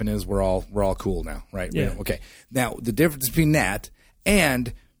that weapon is. We're all cool now, right?" Yeah. Okay. Now the difference between that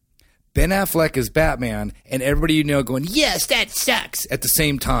and Ben Affleck as Batman and everybody going, "Yes, that sucks," at the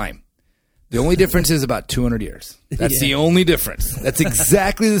same time. The only difference is about 200 years. That's the only difference. That's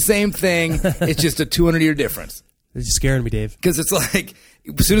exactly the same thing. It's just a 200-year difference. You're scaring me, Dave. Because it's like,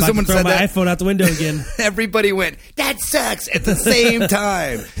 as soon as someone said that, iPhone out the window again. Everybody went, "That sucks," at the same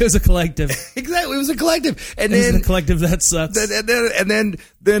time. It was a collective. Exactly, it was a collective. And it was a collective that sucks.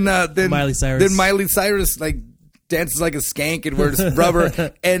 Then Miley Cyrus. Then Miley Cyrus dances like a skank and wears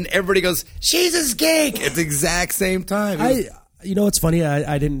rubber, and everybody goes, "She's a skank" at the exact same time. It's funny.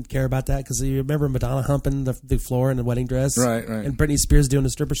 I didn't care about that because you remember Madonna humping the floor in a wedding dress, right? And Britney Spears doing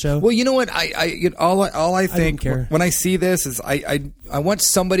a stripper show. Well, you know what? All I think when I see this is I want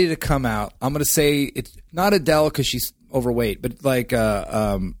somebody to come out. I'm going to say it's not Adele because she's overweight, but like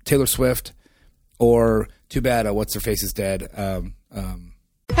Taylor Swift or too bad what's her face is dead.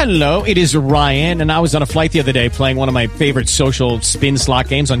 Hello, it is Ryan, and I was on a flight the other day playing one of my favorite social spin slot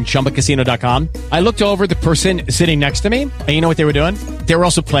games on ChumbaCasino.com. I looked over at the person sitting next to me, and you know what they were doing? They were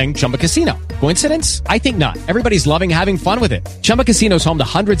also playing Chumba Casino. Coincidence? I think not. Everybody's loving having fun with it. Chumba Casino is home to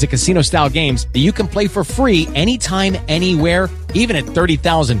hundreds of casino-style games that you can play for free anytime, anywhere, even at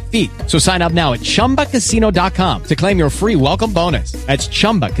 30,000 feet. So sign up now at ChumbaCasino.com to claim your free welcome bonus. That's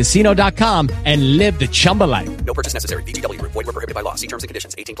ChumbaCasino.com and live the Chumba life. No purchase necessary. VGW. Void where prohibited by law. See terms and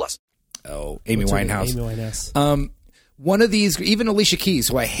conditions. 18+. Oh, Amy Winehouse. Amy Winehouse. One of these, even Alicia Keys,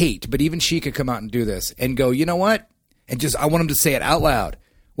 who I hate, but even she could come out and do this and go, you know what? And just, I want them to say it out loud.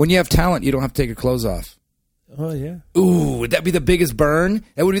 When you have talent, you don't have to take your clothes off. Oh, yeah. Ooh, would that be the biggest burn?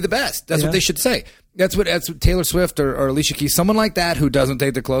 That would be the best. That's what they should say. That's what Taylor Swift or Alicia Keys, someone like that who doesn't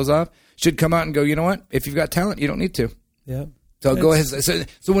take their clothes off, should come out and go, you know what? If you've got talent, you don't need to. Yeah. So go ahead.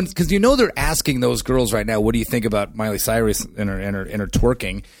 So when, because you know they're asking those girls right now, what do you think about Miley Cyrus and her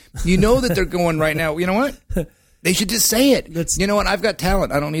twerking? You know that they're going right now. You know what? They should just say it. You know what? I've got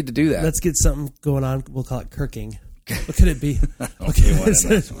talent. I don't need to do that. Let's get something going on. We'll call it kirking. What could it be?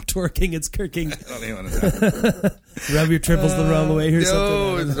 Instead of twerking, it's kirking. I don't even want to rub your triples the wrong way or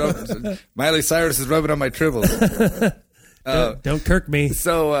something. Miley Cyrus is rubbing on my triples. Don't kirk me.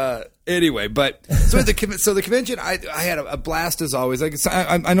 So anyway, so the convention, I had a blast as always. Like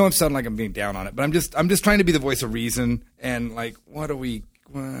I know I'm sounding like I'm being down on it, but I'm just trying to be the voice of reason and like what are we?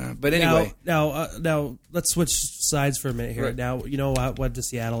 But anyway, now let's switch sides for a minute here. Right. Now you know I went to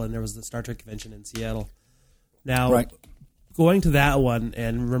Seattle and there was the Star Trek convention in Seattle. Now, going to that one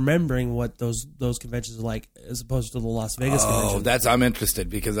and remembering what those conventions are like as opposed to the Las Vegas convention. Oh, I'm interested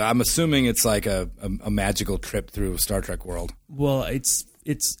because I'm assuming it's like a magical trip through Star Trek world. Well, it's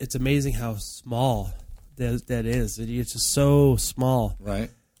amazing how small that is. It's just so small. Right.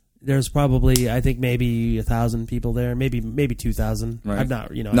 There's probably, I think, maybe 1,000 people there, maybe 2,000. Right. I'm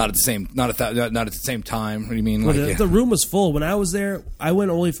not, not at the same time. What do you mean? Well, the room was full when I was there. I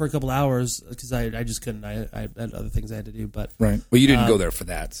went only for a couple hours because I just couldn't. I had other things I had to do. But right. Well, you didn't go there for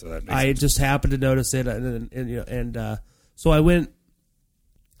that, so that makes I sense. just happened to notice it, and so I went.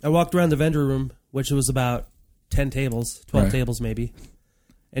 I walked around the vendor room, which was about 10 tables, 12 tables maybe.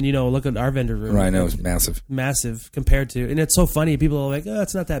 And, look at our vendor room. Right, I know, it's massive. Massive compared to... And it's so funny. People are like, oh,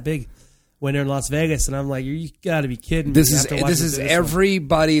 it's not that big when they're in Las Vegas. And I'm like, you got to be kidding. This is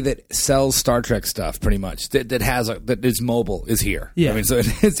everybody that sells Star Trek stuff, pretty much, that is mobile is here. Yeah. I mean, so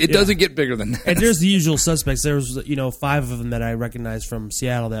it doesn't get bigger than that. And there's the usual suspects. There was, 5 of them that I recognized from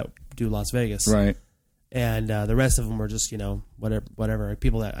Seattle that do Las Vegas. Right. And the rest of them were just, whatever.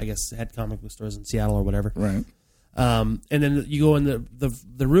 People that, I guess, had comic book stores in Seattle or whatever. Right. And then you go in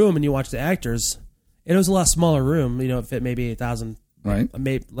the room and you watch the actors. And it was a lot smaller room. It fit maybe 1,000. Right.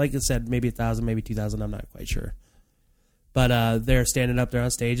 Maybe, like I said, maybe 1,000, maybe 2,000. I'm not quite sure. But they're standing up there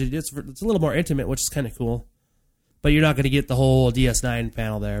on stage. It's a little more intimate, which is kind of cool. But you're not going to get the whole DS9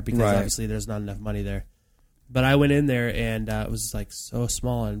 panel there because obviously there's not enough money there. But I went in there and it was like so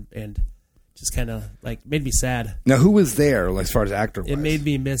small and just kind of like made me sad. Now, who was there as far as actor-wise? It made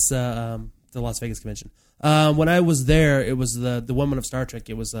me miss the Las Vegas convention. When I was there, it was the woman of Star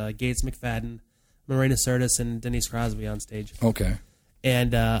Trek. It was Gates McFadden, Marina Sirtis, and Denise Crosby on stage. Okay.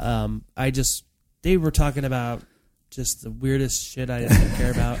 And they were talking about just the weirdest shit I didn't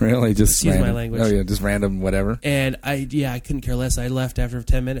care about. Really? Just excuse random. My language. Oh, yeah, just random whatever. And I couldn't care less. I left after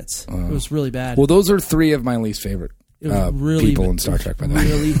 10 minutes. It was really bad. Well, those are 3 of my least favorite people in Star Trek, by the way.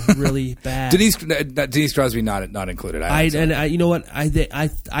 Really, really bad. Denise Crosby not included. You know what? I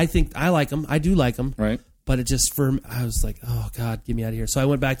think I like them. I do like them. Right. But it just I was like, oh God, get me out of here. So I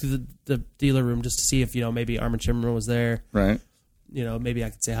went back to the dealer room just to see if maybe Armin Shimmer was there. Right. Maybe I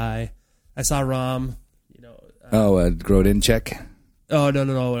could say hi. I saw Rom. Grodinchek. Oh no,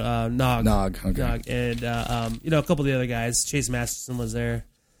 Nog. Nog. Okay. Nog. And a couple of the other guys. Chase Masterson was there,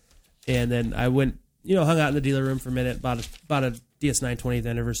 and then I went. Hung out in the dealer room for a minute. Bought a DS9 20th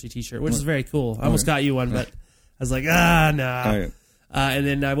anniversary T-shirt, which is very cool. I almost got you one, but I was like, no. Right. And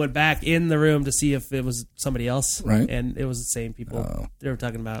then I went back in the room to see if it was somebody else, right? And it was the same people. Oh. They were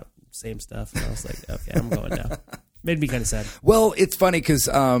talking about the same stuff, and I was like, okay, I'm going now. Made me kind of sad. Well, it's funny because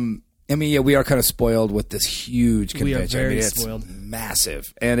we are kind of spoiled with this huge convention. We are very spoiled. It's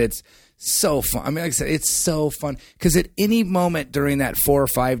massive, and it's so fun. I mean, like I said, it's so fun because at any moment during that 4 or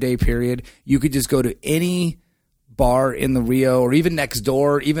 5 day period, you could just go to any bar in the Rio or even next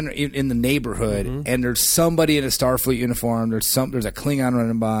door, even in the neighborhood, and there's somebody in a Starfleet uniform. There's a Klingon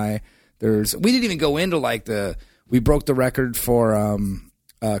running by. We didn't even go into we broke the record for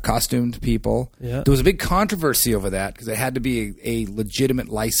costumed people. Yeah. There was a big controversy over that because it had to be a legitimate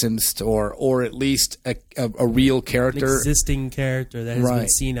licensed or at least a real character. An existing character that has been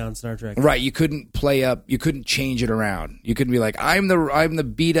seen on Star Trek. Right. You couldn't you couldn't change it around. You couldn't be like, I'm the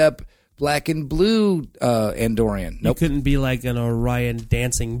beat up black and blue Andorian. Nope. You couldn't be like an Orion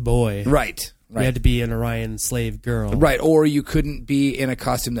dancing boy. Right. You had to be an Orion slave girl. Right. Or you couldn't be in a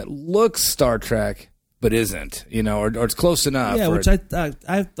costume that looks Star Trek but isn't, or it's close enough. Yeah, which I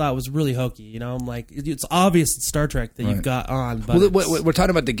thought was really hokey. I'm like, it's obvious it's Star Trek that you've got on. But we're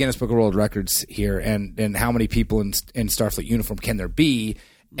talking about the Guinness Book of World Records here, and how many people in Starfleet uniform can there be?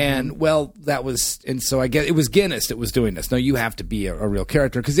 And so I guess it was Guinness that was doing this. No, you have to be a real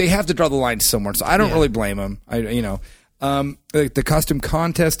character because they have to draw the line somewhere. So I don't really blame them. The costume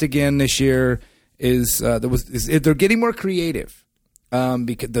contest again this year they're getting more creative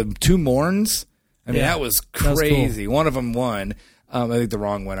because the two Morns. I mean, that was crazy. Cool. One of them won. I think the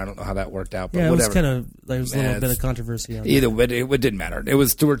wrong one. I don't know how that worked out. But it whatever. There was a little bit of controversy on either way. It didn't matter. There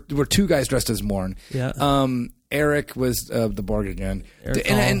were two guys dressed as Morn. Yeah. Eric was the Borg again.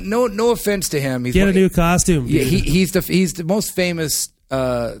 And no offense to him. Get a new costume. Yeah, he's the most famous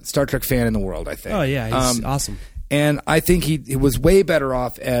Star Trek fan in the world, I think. Oh, yeah. He's awesome. And I think he was way better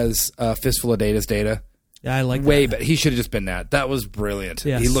off as Fistful of Data's Data. Yeah, I like way better. He should have just been that. That was brilliant.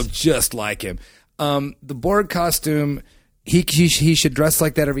 Yes. He looked just like him. The Borg costume, he should dress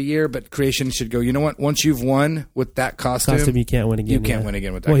like that every year, but creation should go, you know what? Once you've won with that costume you can't win again. You can't win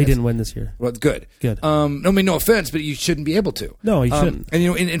again with that. Well, he didn't win this year. Well, good. No offense, but you shouldn't be able to. No, you shouldn't. And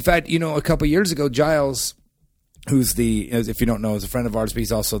in fact, a couple of years ago, Giles, who's if you don't know, is a friend of ours, but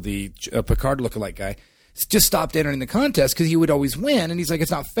he's also the Picard lookalike guy, just stopped entering the contest because he would always win, and he's like,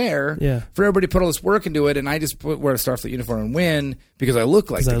 it's not fair for everybody to put all this work into it, and I just wear a Starfleet uniform and win because I look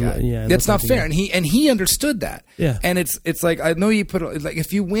like the guy. That's not fair, and he understood that. Yeah, and it's like, I know you like,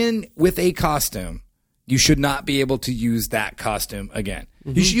 if you win with a costume, you should not be able to use that costume again.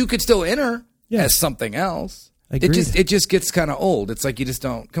 Mm-hmm. You could still enter as something else. Agreed. It just gets kind of old. It's like you just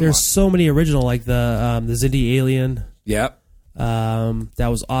don't. There's so many original, like the Xindi alien. Yep. That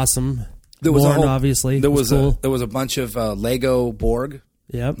was awesome. There was Born, obviously. There was cool. There was a bunch of Lego Borg.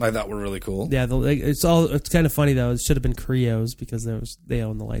 Yep. I thought were really cool. Yeah, it's kind of funny though. It should have been Krios because they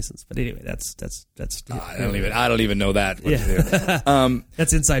own the license. But anyway, that's. I don't even know that. Yeah.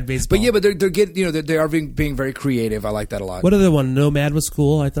 That's inside baseball. But they're getting they are being very creative. I like that a lot. What other one? Nomad was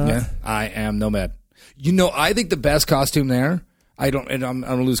cool. I thought. Yeah, I am Nomad. I think the best costume there. I'm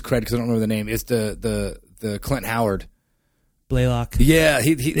gonna lose credit because I don't remember the name. Is the Clint Howard. Blaylock. Yeah,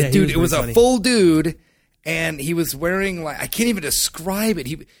 dude, it was funny. A full dude, and he was wearing I can't even describe it.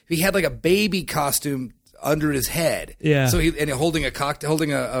 He had like a baby costume under his head. Yeah. So he holding a cocktail,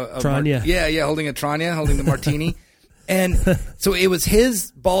 holding a Tranya. Holding a Tranya, holding the martini, and so it was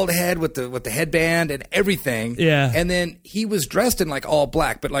his bald head with the headband and everything. Yeah. And then he was dressed in like all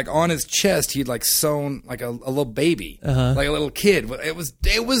black, but like on his chest he'd like sewn like a little baby, like a little kid. It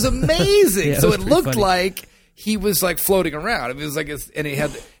was amazing. Yeah, so it looked funny. like he was like floating around. It was like, and he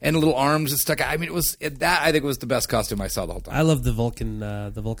had little arms that stuck out. I mean, I think it was the best costume I saw the whole time. I love the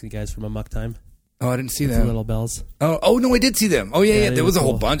Vulcan guys from Amok Time. Oh, I didn't see them. The little bells. Oh no, I did see them. Oh yeah. There was a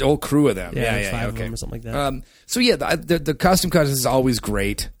whole crew of them. Yeah, 5 of them or something like that. So yeah, the costume contest is always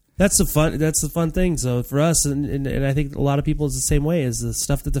great. That's the fun thing. So for us, and I think a lot of people is the same way. Is the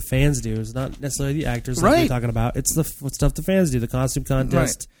stuff that the fans do. It's not necessarily the actors like we're talking about. It's the stuff the fans do. The costume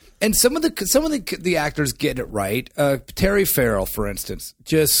contest. Right. And some of the actors get it right. Terry Farrell, for instance,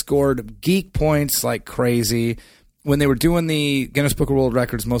 just scored geek points like crazy. When they were doing the Guinness Book of World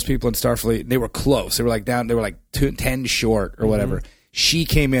Records, most people in Starfleet, they were close. They were like 10 short or whatever. Mm-hmm. She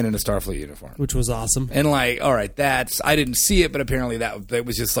came in a Starfleet uniform, which was awesome. And all right, I didn't see it, but apparently that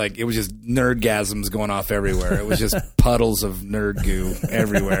was just like, it was just nerdgasms going off everywhere. It was just puddles of nerd goo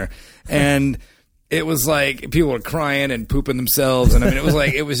everywhere. And it was like people were crying and pooping themselves. And I mean,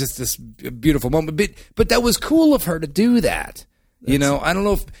 it was just this beautiful moment. But that was cool of her to do that. I don't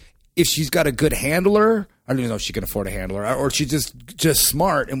know if she's got a good handler. I don't even know if she can afford a handler, or she's just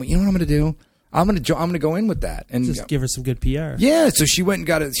smart. And you know what I'm going to do? I'm going to go in with that and just give her some good PR. Yeah, so she went and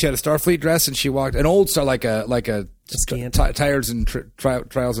got it. She had a Starfleet dress, and she walked an old Star like a Tires and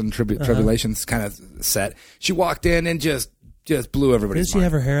Trials and Tribulations kind of set. She walked in and just blew everybody's mind. Did she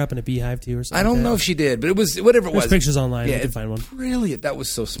have her hair up in a beehive too, or something? I don't know if she did, but it was whatever it was. There's pictures online. Yeah, you can find one. Brilliant. That was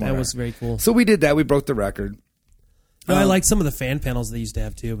so smart. That was very cool. So we did that. We broke the record. I like some of the fan panels they used to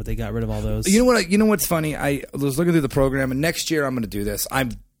have too, but they got rid of all those. You know what's funny? I was looking through the program, and next year I'm going to do this. I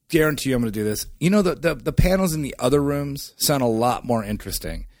guarantee you I'm going to do this. The panels in the other rooms sound a lot more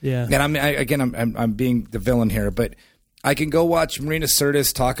interesting. Yeah. And I'm being the villain here, but I can go watch Marina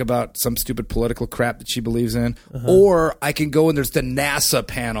Sirtis talk about some stupid political crap that she believes in, or I can go and there's the NASA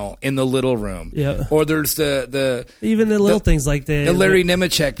panel in the little room, or there's the even the little things like the Larry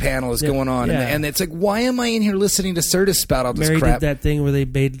Nemechek panel is going on, and it's like, why am I in here listening to Sirtis spout all this Mary crap? Did that thing where they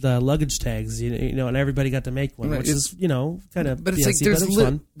made luggage tags, you know, and everybody got to make one, which is kind of. But it's like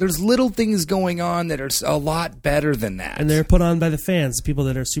there's little things going on that are a lot better than that, and they're put on by the fans, people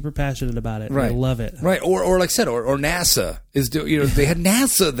that are super passionate about it, right? They love it, right? Or like I said, or NASA is they had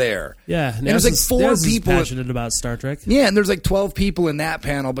NASA there, and there's like 4 people passionate about Star Trek, and there's like 12 people in that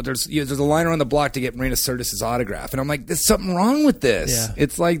panel, but there's a line around the block to get Marina Sirtis' autograph, and I'm like, there's something wrong with this.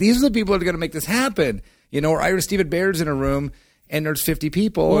 It's like these are the people that are going to make this happen, you know. Or Ira Steven Baird's in a room and there's 50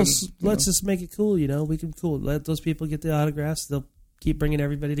 people. Well, let's just make it cool, you know. We can let those people get the autographs. They'll keep bringing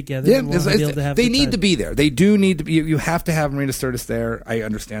everybody together. Yeah, and we'll be able to have they need to be there. They do need to be. You have to have Marina Sirtis there. I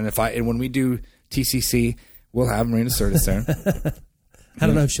understand. And when we do TCC, we'll have Marina Sirtis there. I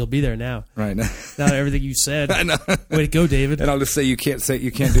don't know if she'll be there now. Right now, everything you said. I know. Way to go, David. And I'll just say you can't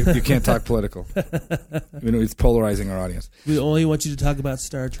talk political. You know, it's polarizing our audience. We only want you to talk about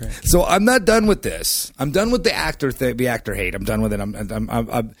Star Trek. So I'm not done with this. I'm done with the actor thing, the actor hate. I'm done with it. I'm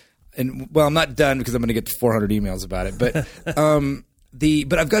not done because I'm going to get 400 emails about it. But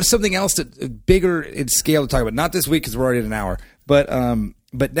but I've got something else that bigger in scale to talk about. Not this week because we're already at an hour.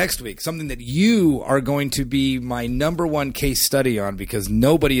 But next week, something that you are going to be my number one case study on, because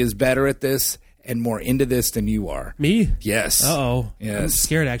nobody is better at this and more into this than you are. Me? Yes. Uh-oh. Yes. I'm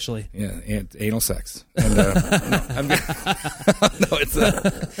scared, actually. Yeah, anal sex. And,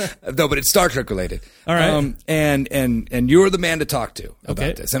 but it's Star Trek related. All right. And you're the man to talk to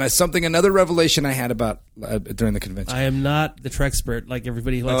about this. And another revelation I had about during the convention. I am not the Trexpert like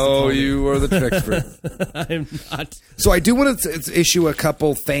everybody likes to call me. Oh, you are the Trexpert. I am not. So I do want to issue a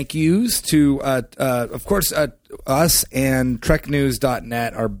couple thank yous to, of course, us and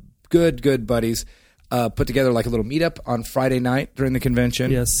TrekNews.net, our good buddies, put together like a little meetup on Friday night during the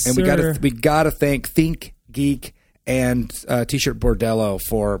convention. Yes, and we gotta thank Think Geek and T-shirt Bordello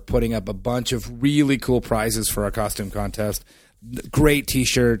for putting up a bunch of really cool prizes for our costume contest. Great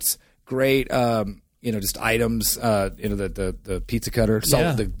T-shirts, just items. The pizza cutter,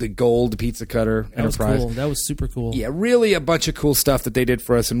 the gold pizza cutter Enterprise. Was cool. That was super cool. Yeah, really a bunch of cool stuff that they did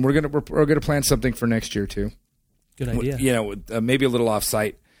for us, and we're gonna plan something for next year too. Good idea. You know, maybe a little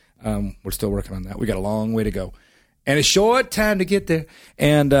off-site. We're still working on that. We got a long way to go, and a short time to get there.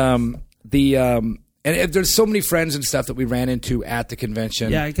 And there's so many friends and stuff that we ran into at the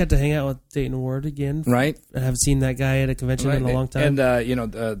convention. Yeah, I got to hang out with Dayton Ward again. Right, I haven't seen that guy at a convention in a long time. And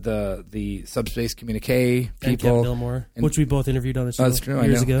the Subspace Communique people, and Kevin Gilmore, which we both interviewed on the show. That's true,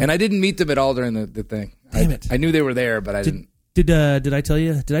 years ago. And I didn't meet them at all during the thing. Damn it! I knew they were there, but I didn't. Did I tell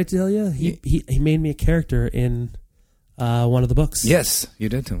you? Did I tell you? He made me a character in one of the books. Yes, you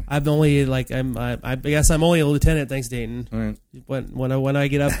did too. I'm only I guess I'm only a lieutenant. Thanks, Dayton. Right. When I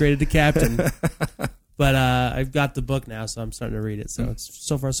get upgraded to captain, but I've got the book now, so I'm starting to read it. So it's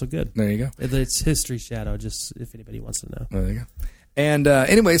so far so good. There you go. It's History Shadow. Just if anybody wants to know. There you go. And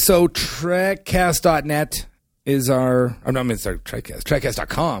anyway, so Trekcast.net is our. Sorry, Trekcast.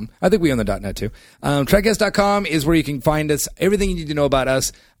 Trekcast.com. I think we own the .net too. Trekcast.com is where you can find us. Everything you need to know about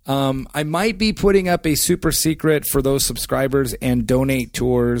us. I might be putting up a super secret for those subscribers and donate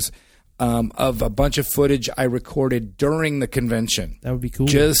tours of a bunch of footage I recorded during the convention. That would be cool.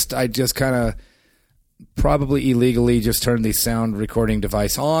 I just kind of probably illegally just turned the sound recording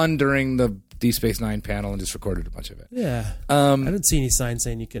device on during the Deep Space Nine panel and just recorded a bunch of it. Yeah. I didn't see any signs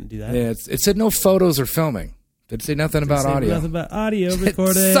saying you couldn't do that. Yeah, it said no photos or filming. Did it say nothing about audio? Nothing about audio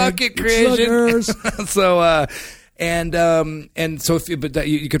recording. Suck it, creation. So. And so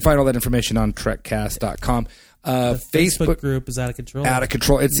you can find all that information on trekcast.com. The Facebook group is out of control. Out of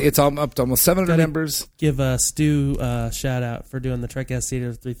control. It's up to almost 700 members. Give Stu a shout out for doing the Trekcast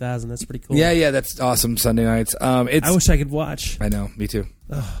Theater 3000. That's pretty cool. Yeah, that's awesome. Sunday nights. I wish I could watch. I know, me too.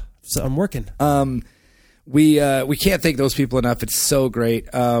 So I'm working. We can't thank those people enough. It's so great.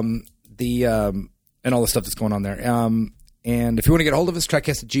 And all the stuff that's going on there. And if you want to get a hold of us,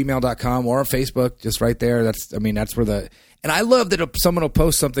 trekcast@gmail.com or on Facebook, just right there. That's where and I love that someone will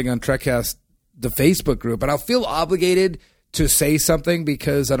post something on Trekcast, the Facebook group, and I'll feel obligated to say something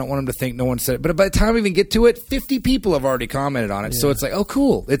because I don't want them to think no one said it. But by the time we even get to it, 50 people have already commented on it. Yeah. So it's like, oh,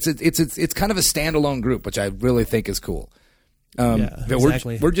 cool. It's kind of a standalone group, which I really think is cool.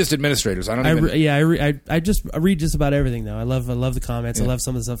 Exactly. We're just administrators. I just read just about everything though. I love the comments. Yeah. I love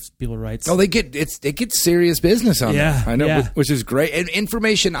some of the stuff people write. Oh, they get serious business on there. I know, which is great. And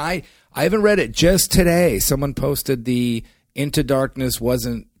information I haven't read it. Just today, someone posted the Into Darkness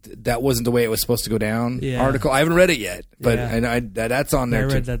wasn't that wasn't the way it was supposed to go down article. I haven't read it yet, but that's on there.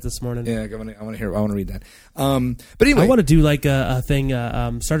 I read that this morning. Yeah, I want to read that. But anyway, I want to do like a thing.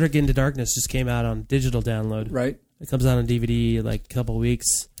 Star Trek Into Darkness just came out on digital download. Right. It comes out on DVD like a couple of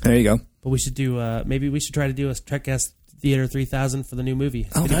weeks. There you go. But we should do. Maybe we should try to do a Trekcast Theater 3000 for the new movie.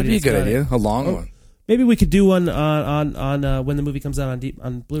 Oh, that'd be a good idea. A long one. Maybe we could do one on when the movie comes out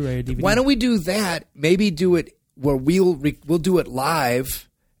on Blu-ray or DVD. Why don't we do that? Maybe do it where we'll do it live,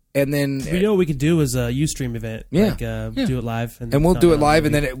 and then what we could do is a Ustream event. Yeah, do it live, and we'll do it live,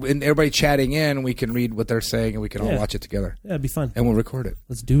 and then and everybody chatting in, we can read what they're saying, and we can all watch it together. Yeah, it'd be fun, and we'll record it.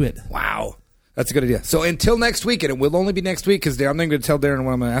 Let's do it. Wow. That's a good idea. So until next week, and it will only be next week because I'm not going to tell Darren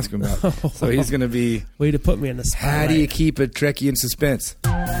what I'm going to ask him about. So he's going to be... Way to put me in the spotlight. How do you keep a Trekkie in suspense?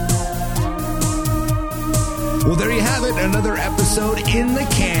 Well, there you have it. Another episode in the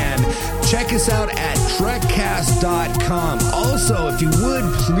can. Check us out at TrekCast.com. Also, if you would,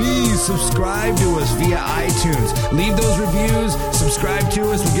 please subscribe to us via iTunes. Leave those reviews. Subscribe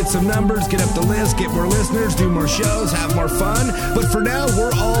to us. We'll get some numbers, get up the list, get more listeners, do more shows, have more fun. But for now,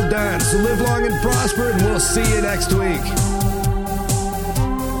 we're all done. So live long and prosper, and we'll see you next week.